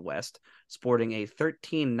conference in the West, sporting a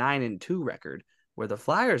 13-9-2 record, where the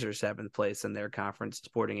Flyers are 7th place in their conference,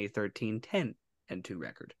 sporting a 13-10-2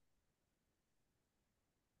 record.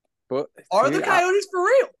 But are the Coyotes for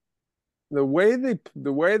real? The way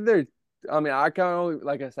they're, I mean, I can only,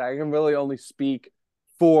 like I said, I can really only speak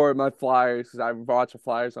for my Flyers because I watch the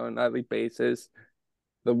Flyers on a nightly basis.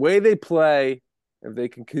 The way they play, if they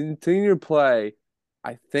can continue to play,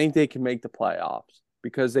 I think they can make the playoffs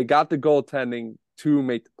because they got the goaltending to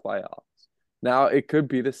make the playoffs. Now, it could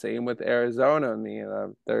be the same with Arizona. I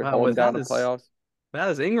mean, they're holding down the playoffs. Now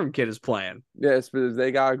this Ingram kid is playing. Yes, but if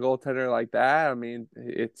they got a goaltender like that, I mean,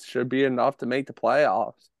 it should be enough to make the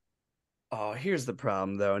playoffs. Oh, here's the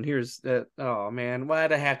problem, though. And here's oh, man,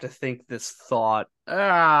 why'd I have to think this thought?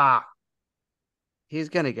 He's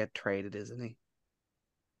going to get traded, isn't he?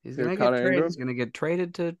 He's going to get traded. Ingram? He's going to get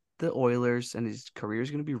traded to the Oilers, and his career is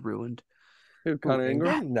going to be ruined. Who, Connor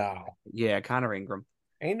Ingram? No. Yeah, Connor Ingram.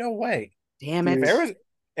 Ain't no way. Damn it.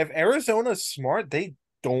 If Arizona's smart, they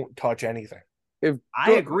don't touch anything.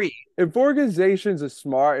 I agree. If organizations are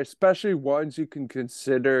smart, especially ones you can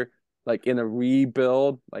consider like in a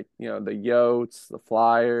rebuild, like the Yotes, the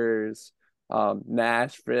Flyers,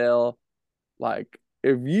 Nashville, like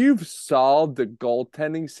if you've solved the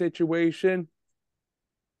goaltending situation,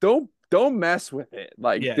 don't mess with it.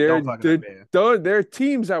 Like there are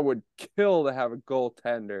teams that would kill to have a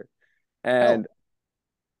goaltender. And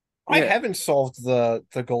I haven't solved the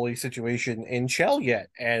goalie situation in Shell yet,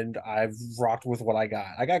 and I've rocked with what I got.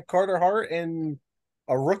 I got Carter Hart and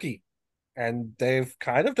a rookie, and they've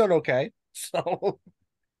kind of done okay. So,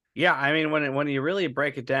 yeah, I mean, when you really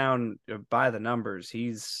break it down by the numbers,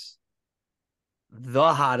 he's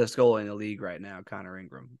the hottest goalie in the league right now, Connor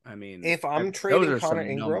Ingram. I mean, if I'm trading Connor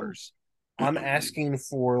Ingram, I'm asking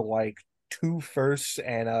for like 2 firsts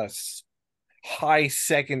and a high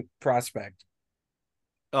second prospect.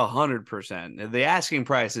 100%. The asking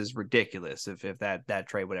price is ridiculous if that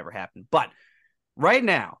trade would ever happen. But right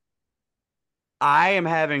now, I am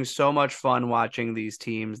having so much fun watching these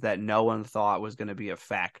teams that no one thought was going to be a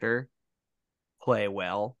factor play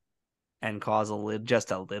well and cause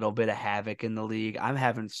just a little bit of havoc in the league. I'm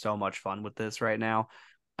having so much fun with this right now.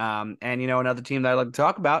 And another team that I like to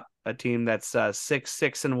talk about, a team that's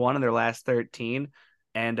 6-6-1 in their last 13.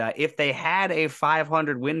 And if they had a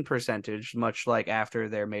 500 win percentage, much like after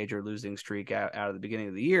their major losing streak out of the beginning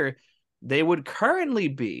of the year, they would currently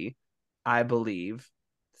be, I believe,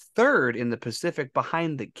 3rd in the Pacific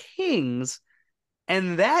behind the Kings.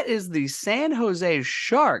 And that is the San Jose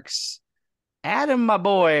Sharks. Adam, my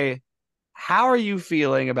boy, how are you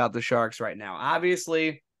feeling about the Sharks right now?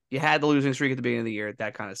 Obviously, you had the losing streak at the beginning of the year.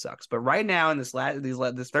 That kind of sucks. But right now in this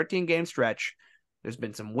 13 game stretch, there's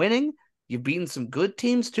been some winning. You've beaten some good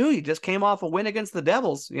teams too. You just came off a win against the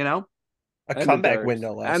Devils, A And comeback win,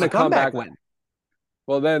 no less. And a comeback win.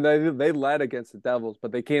 Well, then they led against the Devils,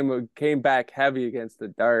 but they came back heavy against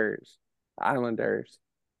the Islanders.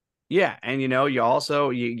 Yeah, and you also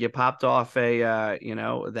you popped off a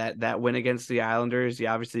that win against the Islanders. You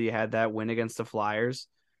obviously had that win against the Flyers.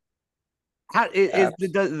 You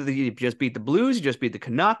just beat the Blues, you just beat the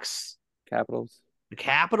Canucks, Capitals, the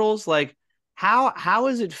Capitals. Like how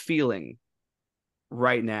is it feeling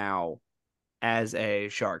right now as a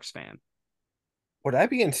Sharks fan? Would I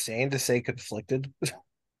be insane to say conflicted?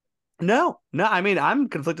 No. I mean, I'm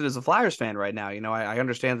conflicted as a Flyers fan right now. I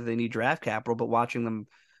understand that they need draft capital, but watching them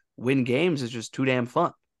win games is just too damn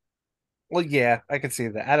fun. Well, yeah, I could see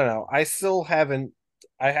that. I don't know. I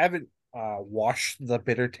haven't washed the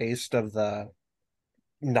bitter taste of the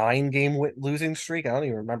 9 game losing streak. I don't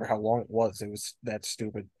even remember how long it was. It was that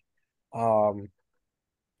stupid.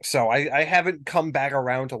 So I haven't come back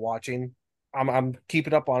around to watching. I'm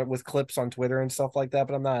keeping up on it with clips on Twitter and stuff like that,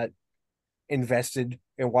 but I'm not invested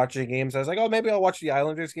in watching games. I was like, oh, maybe I'll watch the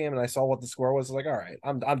Islanders game, and I saw what the score was. I was like, all right,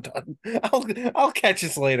 I'm done. I'll catch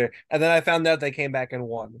this later. And then I found out they came back and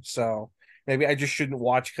won. So maybe I just shouldn't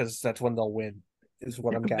watch because that's when they'll win. Is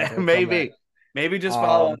what I'm gathering. Maybe just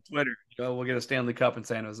follow on Twitter. We'll get a Stanley Cup in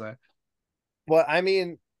San Jose. Well, I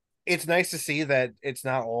mean, it's nice to see that it's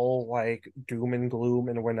not all like doom and gloom,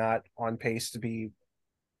 and we're not on pace to be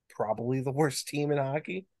probably the worst team in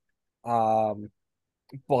hockey.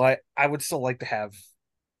 But I would still like to have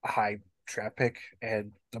a high draft pick,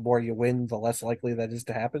 and the more you win, the less likely that is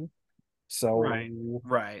to happen. So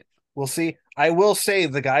right. We'll see. I will say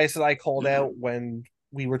the guys that I called out when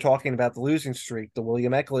we were talking about the losing streak, the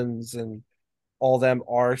William Eklunds and all them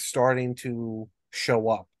are starting to show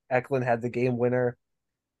up. Eklund had the game winner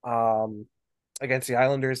against the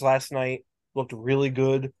Islanders last night. Looked really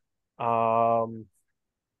good. Hold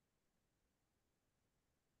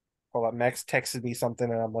on, Max texted me something,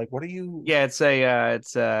 and I'm like, "What are you?" Yeah, it's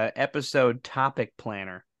a episode topic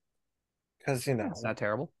planner. Because it's not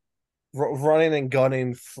terrible. Running and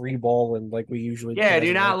gunning, free ball, and like we usually. Yeah, do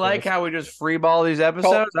you not like how we just free ball these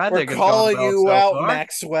episodes? I think we're calling you out, far.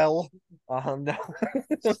 Maxwell. No.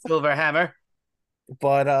 Silverhammer.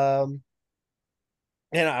 But I'm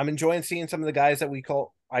enjoying seeing some of the guys that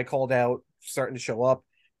I called out starting to show up.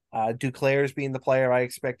 Duclair's being the player I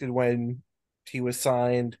expected when he was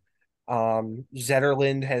signed.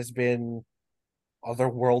 Zetterlund has been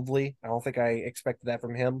otherworldly. I don't think I expected that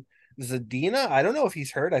from him. Zadina, I don't know if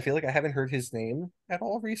he's hurt. I feel like I haven't heard his name at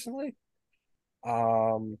all recently.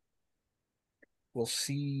 We'll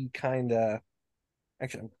see. Actually,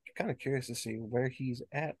 I'm kind of curious to see where he's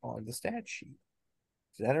at on the stat sheet.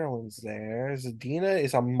 Zetterlund's there. Zadina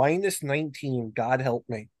is a -19. God help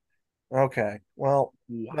me. Okay, well,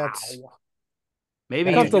 that's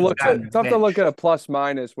maybe tough to look at a plus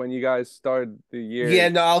minus when you guys started the year. Yeah,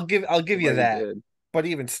 no, I'll give you that. But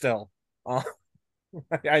even still,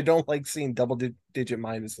 I don't like seeing double-digit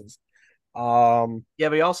minuses. Yeah,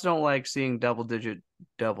 but you also don't like seeing double-digit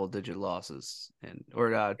losses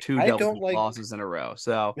or two double-digit losses in a row.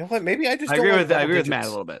 So you know what? Maybe I agree with Matt a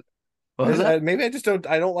little bit. Maybe I just don't.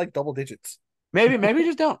 I don't like double digits. Maybe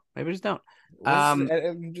just don't.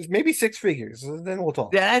 Just maybe 6 figures. Then we'll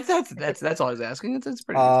talk. Yeah, that's all I was asking. It's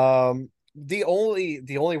pretty. The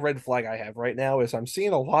only red flag I have right now is I'm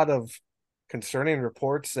seeing a lot of concerning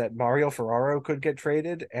reports that Mario Ferraro could get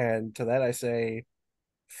traded, and to that I say,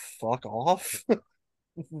 fuck off.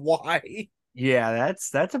 Why? Yeah,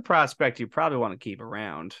 that's a prospect you probably want to keep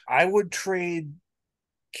around. I would trade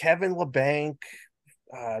Kevin LeBanc,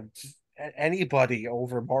 anybody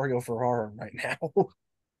over Mario Ferraro right now.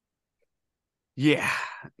 Yeah.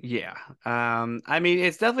 I mean,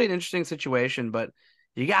 it's definitely an interesting situation, but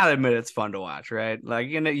you gotta admit it's fun to watch, right? Like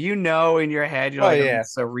in your head, you're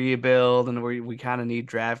it's a rebuild, and we kind of need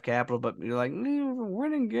draft capital, but you're like, we're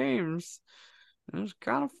winning games. It's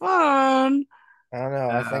kind of fun. I don't know.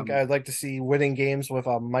 I think I'd like to see winning games with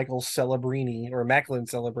Michael Celebrini or Macklin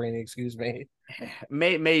Celebrini, excuse me.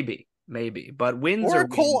 Maybe, but wins or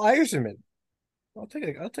Cole Eiserman. I'll take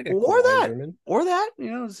a or that.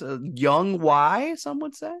 It's a young Y, some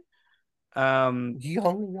would say. Young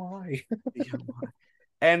Y. Young Y.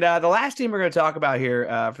 And the last team we're going to talk about here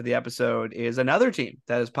for the episode is another team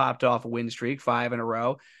that has popped off a win streak, 5 in a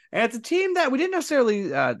row. And it's a team that we didn't necessarily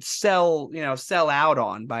sell out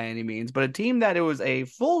on by any means, but a team that it was a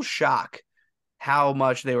full shock how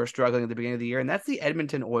much they were struggling at the beginning of the year. And that's the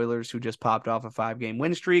Edmonton Oilers, who just popped off a 5-game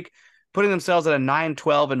win streak, putting themselves at a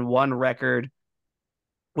 9-12-1 record.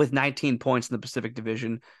 with 19 points in the Pacific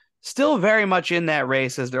Division. Still very much in that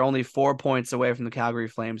race as they're only 4 points away from the Calgary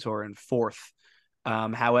Flames, who are in fourth.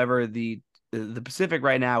 However, the Pacific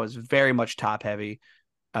right now is very much top heavy.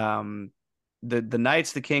 The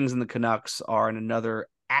Knights, the Kings, and the Canucks are in another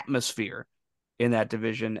atmosphere in that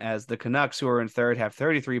division, as the Canucks, who are in third, have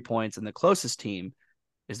 33 points, and the closest team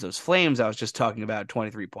is those Flames I was just talking about,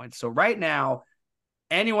 23 points. So right now,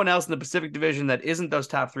 anyone else in the Pacific Division that isn't those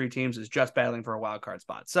top three teams is just battling for a wild card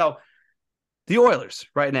spot. So the Oilers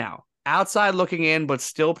right now, outside looking in, but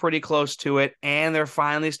still pretty close to it, and they're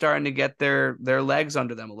finally starting to get their legs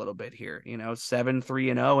under them a little bit here.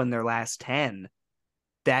 7-3-0 in their last 10.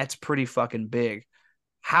 That's pretty fucking big.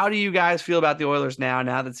 How do you guys feel about the Oilers now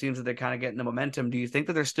that it seems that they're kind of getting the momentum? Do you think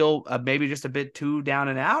that they're still maybe just a bit too down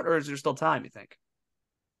and out, or is there still time, you think?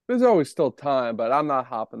 There's always still time, but I'm not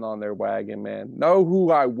hopping on their wagon, man. Know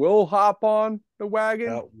who I will hop on the wagon?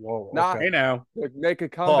 Whoa, Not okay. make a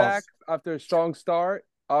comeback after a strong start,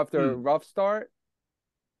 after a rough start.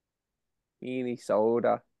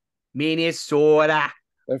 Minnesota. They're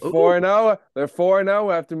 4-0. They're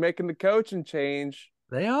 4-0 after making the coaching change.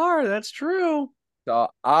 They are. That's true. So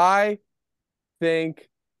I think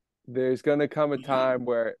there's going to come a time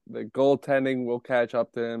where the goaltending will catch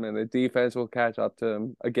up to him and the defense will catch up to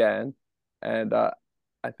him again. And I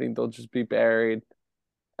think they'll just be buried.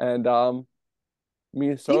 And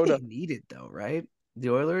Minnesota. I think they need it, though, right?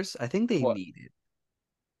 The Oilers, I think they need it.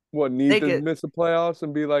 What, need to miss the playoffs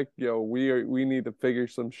and be like, yo, we need to figure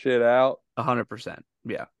some shit out? 100%.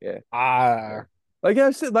 Yeah. Like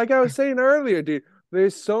I was saying earlier, dude,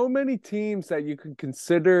 there's so many teams that you could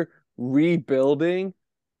consider rebuilding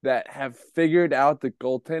that have figured out the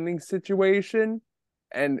goaltending situation.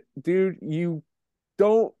 And dude, you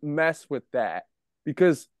don't mess with that,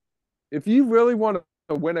 because if you really want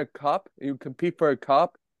to win a cup, you compete for a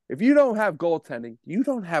cup, if you don't have goaltending, you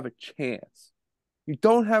don't have a chance. You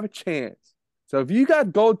don't have a chance. So if you got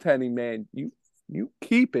goaltending, man, you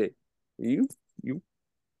keep it. You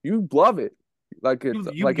love it. Like it's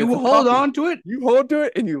you hold on to it. You hold to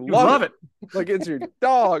it and you love it. Like it's your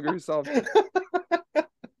dog or something.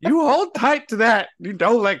 You hold tight to that. You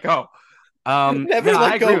don't let go. Never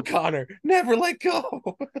let go, Connor. Never let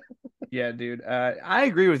go. Yeah, dude. I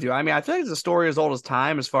agree with you. I mean, I feel like it's a story as old as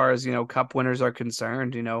time as far as, cup winners are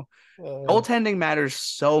concerned. Goaltending matters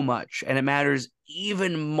so much, and it matters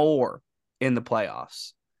even more in the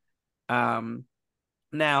playoffs.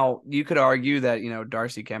 Now, you could argue that,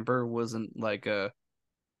 Darcy Kemper wasn't like a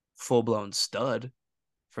full-blown stud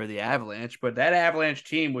for the Avalanche, but that Avalanche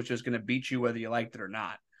team was just going to beat you whether you liked it or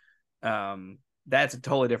not. That's a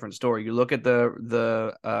totally different story. You look at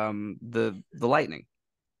the Lightning.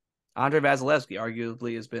 Andre Vasilevsky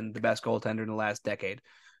arguably has been the best goaltender in the last decade.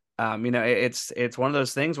 It's one of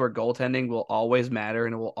those things where goaltending will always matter,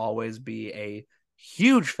 and it will always be a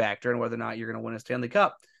huge factor in whether or not you're going to win a Stanley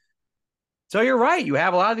Cup. So you're right. You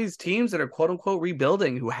have a lot of these teams that are quote unquote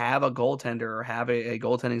rebuilding who have a goaltender or have a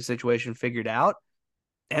goaltending situation figured out,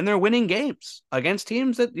 and they're winning games against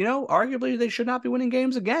teams that, arguably they should not be winning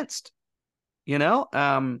games against,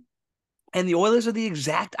 and the Oilers are the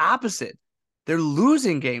exact opposite. They're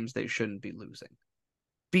losing games they shouldn't be losing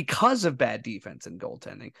because of bad defense and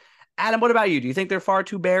goaltending. Adam, what about you? Do you think they're far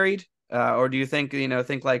too buried? Or do you think,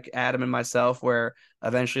 think like Adam and myself, where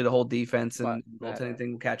eventually the whole defense and goaltending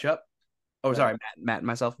thing will catch up? Oh, sorry, Matt and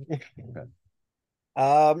myself.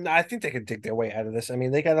 I think they can dig their way out of this. I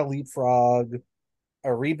mean, they got a leapfrog,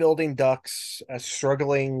 a rebuilding Ducks, a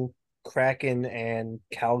struggling Kraken and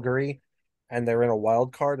Calgary, and they're in a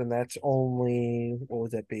wild card, and that's only, what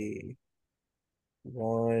would that be?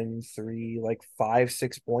 1, 3, like 5,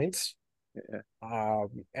 6 points. Yeah.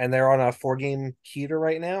 And they're on a 4-game heater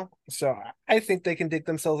right now, so I think they can dig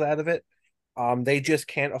themselves out of it. They just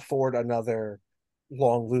can't afford another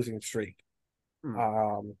long losing streak.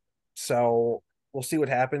 So we'll see what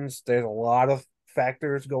happens. There's a lot of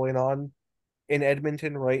factors going on in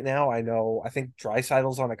Edmonton right now. I think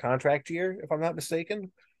Draisaitl's on a contract year, if I'm not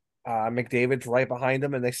mistaken. McDavid's right behind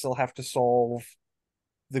him, and they still have to solve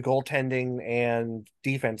the goaltending and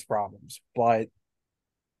defense problems. But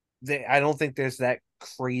I don't think there's that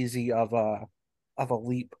crazy of a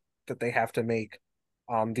leap that they have to make.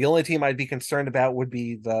 The only team I'd be concerned about would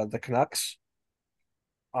be the Canucks.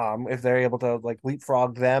 If they're able to like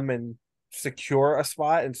leapfrog them and secure a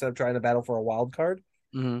spot instead of trying to battle for a wild card.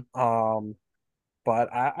 Mm-hmm. But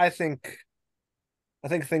I think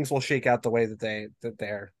things will shake out the way that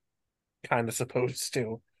they're kind of supposed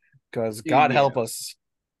to, because God help us.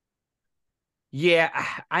 Yeah,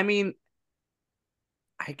 I mean,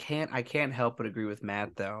 I can't help but agree with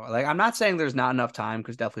Matt though. Like I'm not saying there's not enough time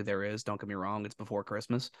because definitely there is. Don't get me wrong, it's before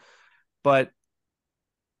Christmas, but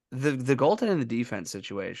the goaltending and the defense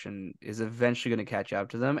situation is eventually going to catch up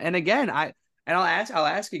to them. And again, I'll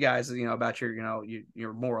ask you guys, about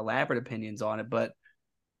your more elaborate opinions on it, but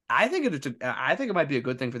I think it might be a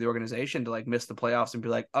good thing for the organization to like miss the playoffs and be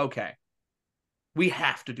like, okay, we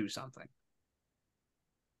have to do something.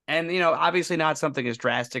 And obviously not something as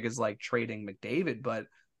drastic as like trading McDavid, but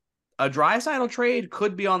a Draisaitl trade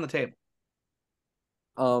could be on the table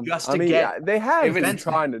just I to mean, get they have been defensemen.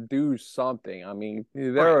 trying to do something. I mean,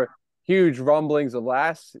 there Right. were huge rumblings of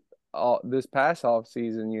this past off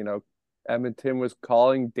season. Edmonton was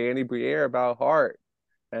calling Danny Briere about Hart,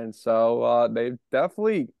 and so they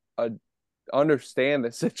definitely understand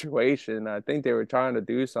the situation. I think they were trying to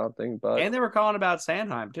do something, but And they were calling about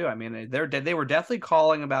Sanheim too. I mean, they were definitely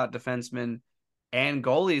calling about defensemen and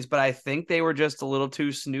goalies, but I think they were just a little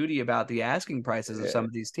too snooty about the asking prices of some yeah,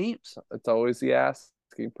 of these teams. it's always the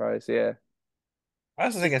asking price. Yeah. I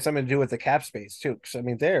also think it has something to do with the cap space too, because I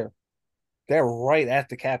mean they're right at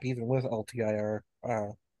the cap even with LTIR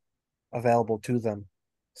available to them.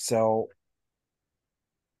 So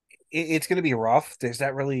it's going to be rough. There's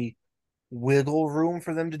not really wiggle room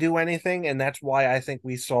for them to do anything, and that's why I think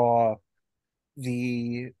we saw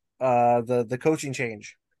the the coaching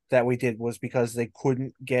change that we did was because they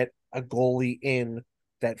couldn't get a goalie in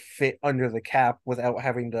that fit under the cap without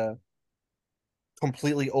having to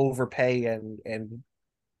completely overpay and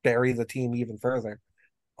bury the team even further.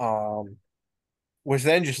 Um, which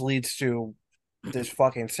then just leads to this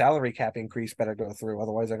fucking salary cap increase better go through.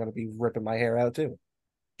 Otherwise, I'm going to be ripping my hair out too.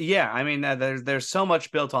 Yeah, I mean, there's so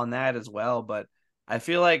much built on that as well, but I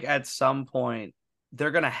feel like at some point they're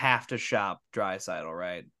gonna have to shop Draisaitl,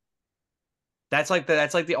 right? That's like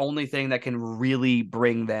the only thing that can really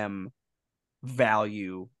bring them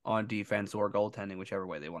value on defense or goaltending, whichever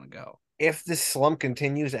way they want to go. If this slump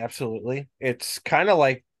continues, absolutely. It's kind of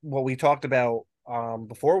like what we talked about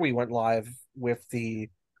before we went live with the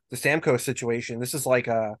Stamkos situation. This is like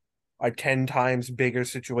a 10 times bigger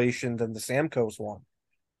situation than the Stamkos one.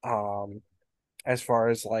 Um, as far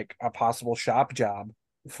as like a possible shop job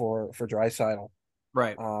for Draisaitl.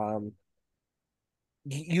 Right. Um,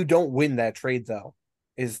 you don't win that trade though,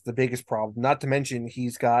 is the biggest problem. Not to mention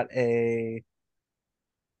he's got I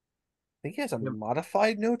think he has a Yep.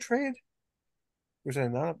 modified no trade. Or is it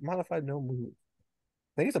not a modified no move?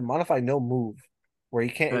 I think it's a modified no move where Oh,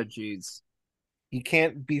 jeez. he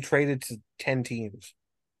can't be traded to 10 teams.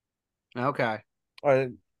 Okay.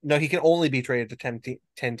 No, he can only be traded to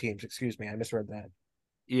 10 teams. Excuse me, I misread that.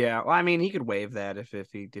 Yeah. Well, I mean, he could waive that if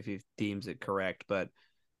he deems it correct, but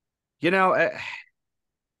you know,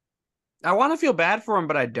 I want to feel bad for him,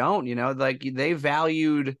 but I don't. Like they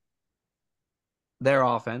valued their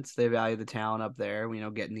offense, they value the talent up there.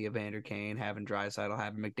 Getting the Evander Kane, having Draisaitl,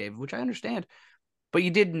 having McDavid, which I understand. But you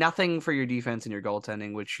did nothing for your defense and your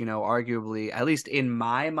goaltending, which arguably, at least in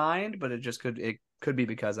my mind, but it could be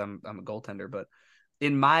because I'm a goaltender, but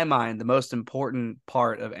in my mind, the most important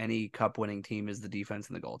part of any cup winning team is the defense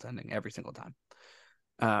and the goaltending every single time.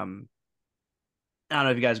 Um, I don't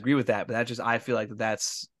know if you guys agree with that, but I feel like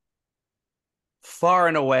that's far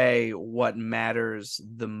and away what matters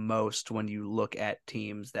the most when you look at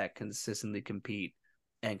teams that consistently compete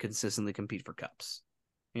and consistently compete for cups.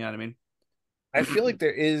 You know what I mean? I feel like there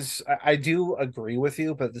is. I do agree with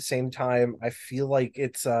you, but at the same time, I feel like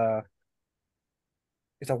it's a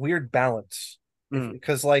weird balance. If Mm,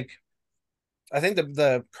 because like I think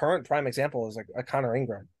the current prime example is like a Connor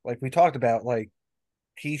Ingram. Like we talked about, like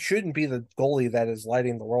he shouldn't be the goalie that is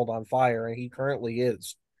lighting the world on fire, and he currently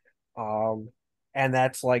is. Um, and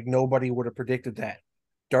that's like nobody would have predicted that.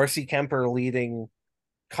 Darcy Kemper leading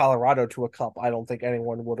Colorado to a cup, I don't think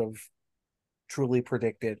anyone would have truly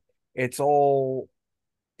predicted. It's all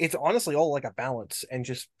it's honestly all like a balance and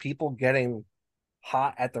just people getting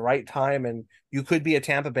hot at the right time. And you could be a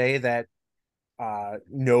Tampa Bay that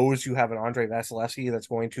knows you have an Andre Vasilevsky that's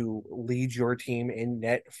going to lead your team in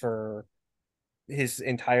net for his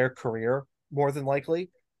entire career, more than likely.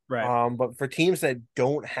 right. But for teams that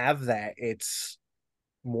don't have that, it's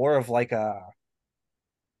more of like I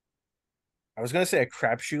was gonna say a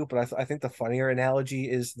crapshoot, but I think the funnier analogy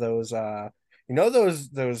is those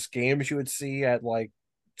those games you would see at like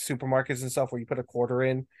supermarkets and stuff where you put a quarter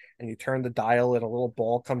in and you turn the dial and a little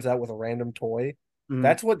ball comes out with a random toy. Mm,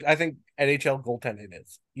 That's what I think NHL goaltending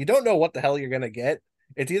is. You don't know what the hell you're gonna get.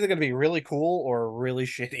 It's either gonna be really cool or really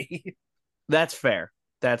shitty. that's fair.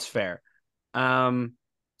 That's fair. Um,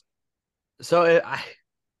 so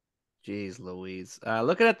geez, Louise.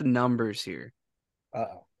 Looking at the numbers here,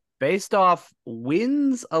 Uh-oh. based off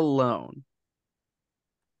wins alone.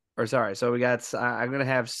 Or sorry, so we got. I'm gonna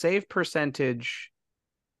have save percentage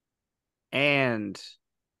and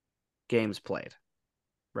games played,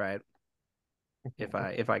 right?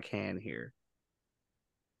 If I can here,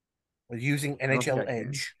 Using I don't think NHL I can.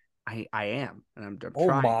 Edge. I am, and I'm Oh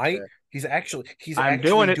trying my! to. He's actually I'm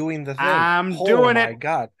doing it. doing the thing. I'm Oh doing my it.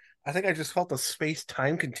 God! I think I just felt the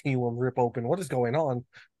space-time continuum rip open. What is going on?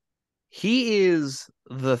 He is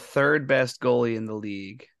the third best goalie in the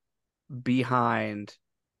league, behind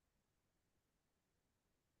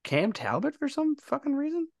Cam Talbot for some fucking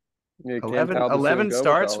reason. Yeah, Cam 11, Talbot's doing 11 good with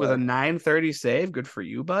starts with a LA. 930 save. Good for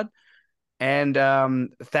you, bud. And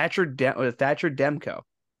Thatcher Demko.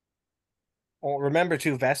 Well, remember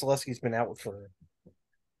too, Vasilevsky's been out for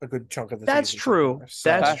a good chunk of the That's season so true. far. So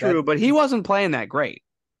That's that- true. But he wasn't playing that great.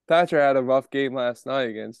 Thatcher had a rough game last night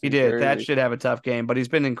against He New did. That Jersey. should have a tough game, but he's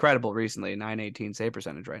been incredible recently. 918 save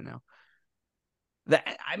percentage right now.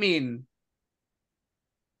 I mean,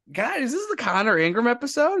 guys, this is the Connor Ingram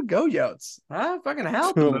episode. Go Yotes. Huh? Fucking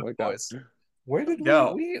help Oh them, my God. boys. where did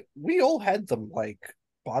Go. we all had them like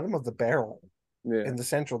bottom of the barrel Yeah. in the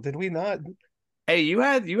Central, did we not? Hey, you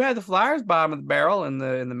had the Flyers bottom of the barrel in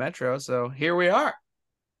the Metro, so here we are.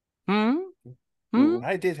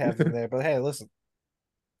 I did have them there, but hey, listen,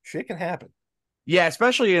 shit can happen. Yeah,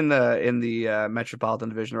 especially in the Metropolitan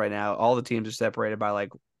Division right now, all the teams are separated by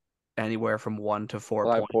like anywhere from 1 to 4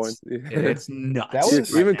 5 points. points. Yeah. It's nuts. That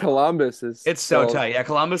was- right Even now. Columbus is It's so still- tight. Yeah,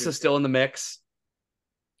 Columbus is still in the mix.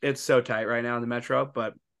 It's so tight right now in the Metro,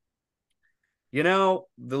 but the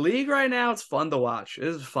league right now, it's fun to watch. It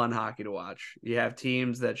is fun hockey to watch. You have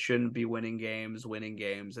teams that shouldn't be winning games,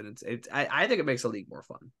 and I think it makes the league more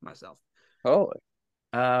fun myself. Holy.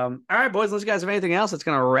 All right, boys, unless you guys have anything else, that's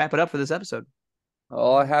gonna wrap it up for this episode.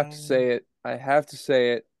 Oh, I have to say it. I have to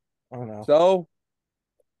say it. Oh no. So,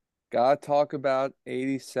 gotta talk about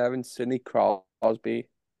 87 Sidney Crosby.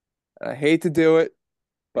 And I hate to do it,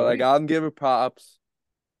 but I gotta give it props.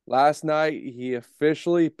 Last night, he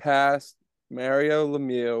officially passed Mario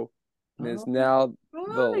Lemieux and is now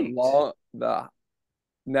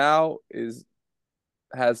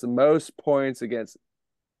has the most points against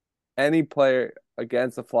any player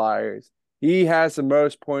against the Flyers. He has the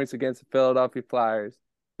most points against the Philadelphia Flyers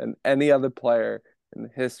than any other player in the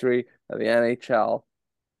history of the NHL.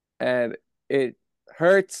 And it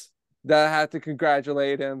hurts that I have to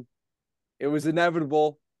congratulate him. It was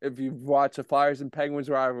inevitable. If you watch the Flyers and Penguins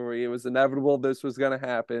rivalry, it was inevitable this was going to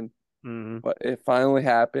happen. Mm-hmm. But it finally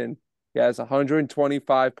happened. He has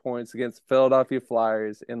 125 points against the Philadelphia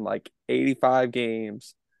Flyers in like 85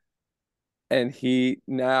 games. And he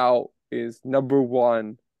now is number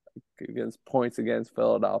 1 against points against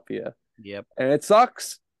Philadelphia. Yep. And it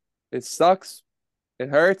sucks. It sucks. It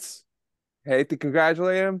hurts. I hate to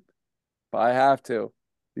congratulate him, but I have to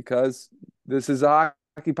because this is a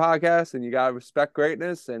hockey podcast and you gotta respect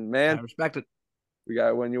greatness. And man, I respect it.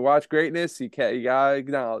 when you watch greatness, you gotta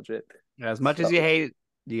acknowledge it. As much as you hate it,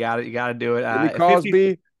 you gotta do it. Sidney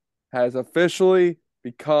Crosby has officially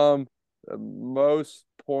become the most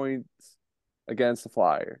points against the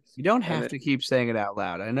Flyers. You don't have to keep saying it out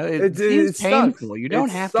loud. I know it seems painful. Sucks. You don't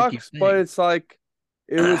it have sucks, to keep saying but it. it's like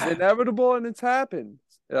it was inevitable and it's happened.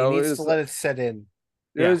 He needs to let it set in.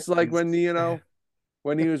 It was like when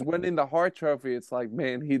when he was winning the Hart Trophy, it's like,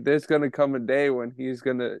 man, there's gonna come a day when he's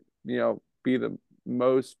gonna, be the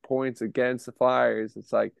most points against the Flyers.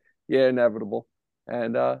 It's like, yeah, inevitable.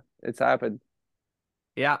 And it's happened.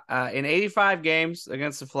 Yeah, in 85 games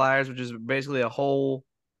against the Flyers, which is basically a whole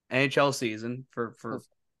NHL season for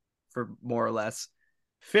more or less.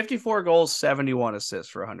 54 goals, 71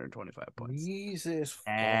 assists for 125 points. Jesus.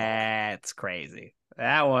 That's crazy.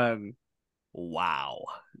 That one, wow.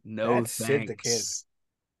 No That's thanks. Sid the kid.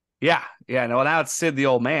 Yeah. No, now it's Sid the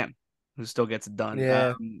old man who still gets it done.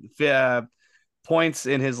 Yeah. Points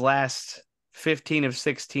in his last 15 of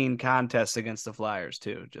 16 contests against the Flyers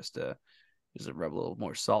too. Just to rub a little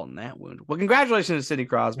more salt in that wound. Well, congratulations to Sidney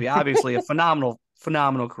Crosby. Obviously, a phenomenal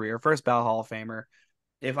career. First ballot Hall of Famer.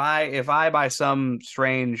 If I by some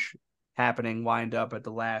strange happening wind up at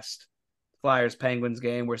the last Flyers Penguins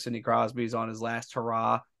game where Sidney Crosby's on his last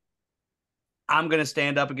hurrah, I'm gonna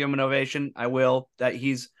stand up and give him an ovation. I will. That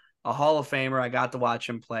he's a Hall of Famer. I got to watch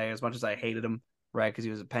him play as much as I hated him, right? Because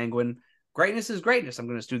he was a Penguin. Greatness is greatness. I'm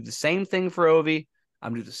gonna do the same thing for Ovi.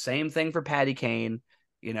 I'm gonna do the same thing for Patty Kane.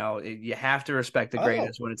 You have to respect the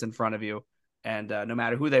greatness when it's in front of you, and no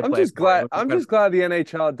matter who they play. I'm just glad the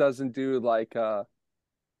NHL doesn't do like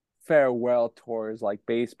farewell tours like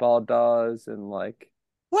baseball does and like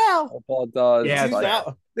football does. Yeah, like,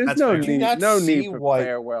 there's that's no fair. need for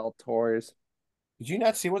farewell tours. Did you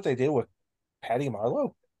not see what they did with Patty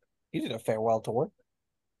Marlowe? He did a farewell tour.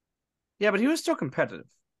 Yeah, but he was still competitive.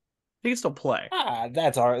 He can still play.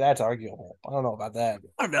 That's arguable. I don't know about that.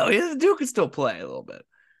 I don't know. The dude can still play a little bit.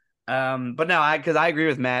 But no, I agree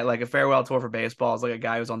with Matt. Like a farewell tour for baseball is like a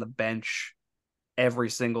guy who's on the bench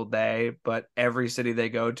every single day, but every city they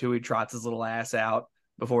go to, he trots his little ass out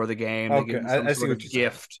before the game. They Okay, give him some I see sort of what you're saying.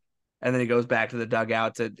 gift, and then he goes back to the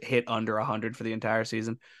dugout to hit under 100 for the entire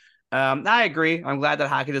season. I agree. I'm glad that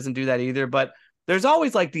hockey doesn't do that either, but there's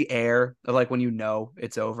always like the air of like when you know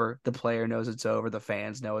it's over, the player knows it's over, the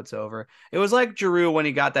fans know it's over. It was like Giroux when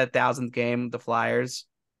he got that 1,000th game, the Flyers,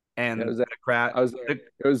 Yeah, and the crowd. I was there. It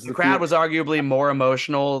was The crowd was arguably more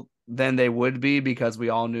emotional than they would be because we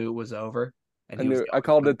all knew it was over, and I he was knew. I going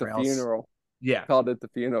called it the somewhere else. funeral. Yeah, Called it the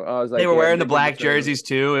funeral. I was they like, were yeah, wearing the make him black a ceremony. jerseys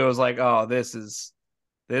too. It was like, oh, this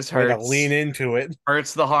I gotta hurts, lean into it.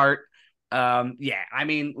 hurts the heart. Yeah, I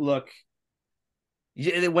mean, look,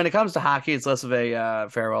 when it comes to hockey, it's less of a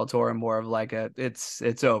farewell tour and more of like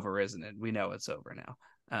it's over, isn't it? We know it's over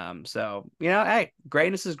now. So hey,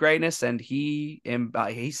 greatness is greatness, and he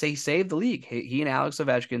saved the league. He and Alex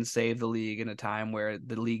Ovechkin saved the league in a time where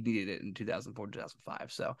the league needed it in 2004,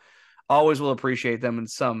 2005. So always will appreciate them in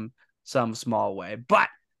some small way. But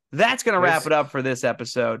that's gonna wrap it up for this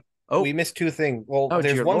episode. Oh, We missed two things. Well, oh,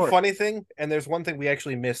 there's dear one Lord. funny thing, and there's one thing we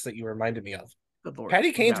actually missed that you reminded me of. Good Lord.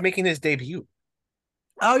 Patty Kane's making his debut.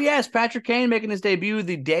 Oh yes, Patrick Kane making his debut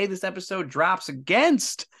the day this episode drops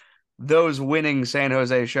against those winning San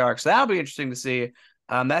Jose Sharks. So that'll be interesting to see.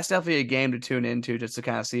 That's definitely a game to tune into just to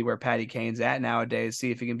kind of see where Patty Kane's at nowadays,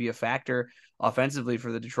 see if he can be a factor offensively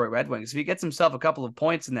for the Detroit Red Wings. If he gets himself a couple of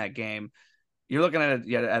points in that game, you're looking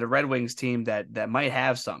at a Red Wings team that might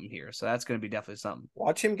have something here. So that's going to be definitely something.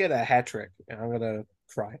 Watch him get a hat trick, and I'm gonna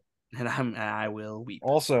cry. And I will weep.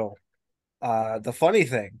 Also, the funny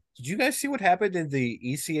thing, did you guys see what happened in the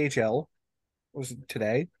ECHL? Was it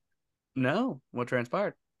today? No, what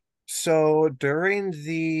transpired? So during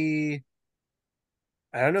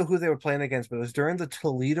I don't know who they were playing against, but it was during the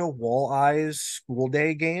Toledo Walleyes school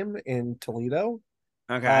day game in Toledo.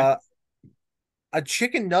 Okay. A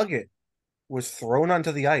chicken nugget was thrown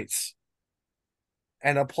onto the ice,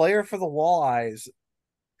 and a player for the Walleyes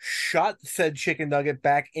shot said chicken nugget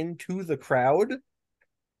back into the crowd,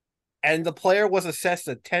 and the player was assessed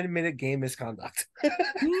a 10-minute game misconduct.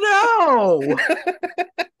 No.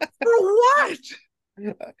 For what?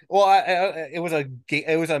 Well, it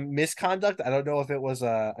was a misconduct. I don't know if it was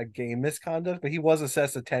a game misconduct, but he was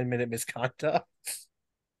assessed a 10-minute misconduct.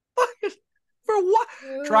 For what?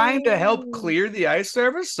 Trying to help clear the ice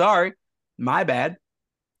surface? Sorry. My bad.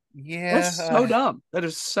 Yeah. That's so dumb. That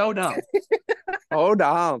is so dumb. Oh,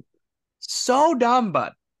 damn. So dumb,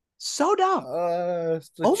 bud. So dumb. The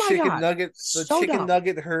Oh my chicken God. nugget. The So chicken dumb.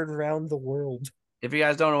 nugget heard around the world. If you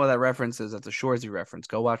guys don't know what that reference is, that's a Shorzy reference.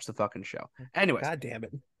 Go watch the fucking show. Anyways, God damn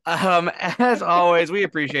it. as always, we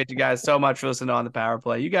appreciate you guys so much for listening on the Power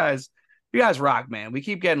Play. You guys rock, man. We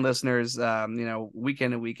keep getting listeners, week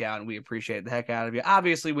in and week out, and we appreciate the heck out of you.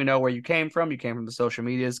 Obviously, we know where you came from. You came from the social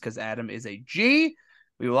medias because Adam is a G.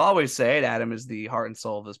 We will always say it. Adam is the heart and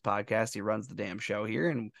soul of this podcast. He runs the damn show here,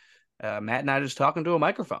 and Matt and I just talking to a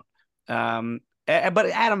microphone. But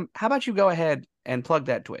Adam, how about you go ahead and plug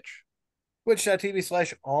that Twitch?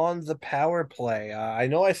 Twitch.tv/on the power play. I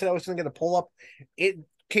know I said I was going to get a poll up. It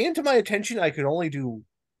came to my attention I could only do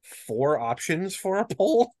 4 options for a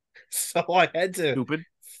poll. So I had to. Stupid.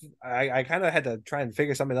 I kind of had to try and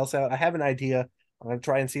figure something else out. I have an idea. I'm going to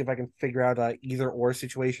try and see if I can figure out a either or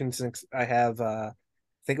situation since I have, I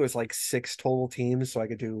think it was like 6 total teams. So I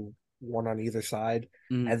could do one on either side.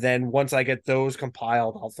 And then once I get those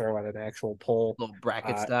compiled, I'll throw out an actual poll. Little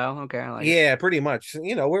bracket style. Okay. I like it. Pretty much.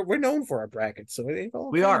 We're known for our brackets, so it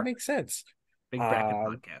all makes sense. Big bracket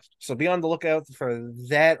podcast. So be on the lookout for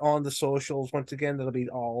that on the socials. Once again, that'll be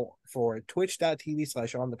all for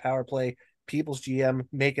twitch.tv/on the power play. People's GM,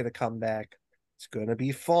 make it a comeback. It's gonna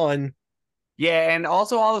be fun. Yeah, and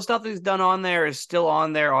also all the stuff that he's done on there is still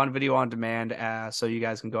on there on video on demand, so you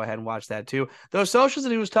guys can go ahead and watch that too. Those socials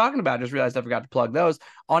that he was talking about, just realized I forgot to plug those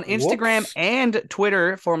on Instagram and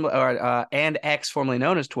Twitter, and X, formerly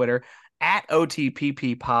known as Twitter, at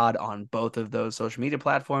OTPPPod on both of those social media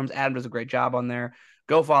platforms. Adam does a great job on there.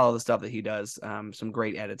 Go follow the stuff that he does. Some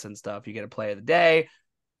great edits and stuff. You get a play of the day.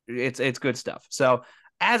 It's good stuff. So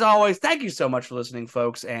as always, thank you so much for listening,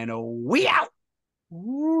 folks, and we out.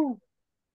 Woo.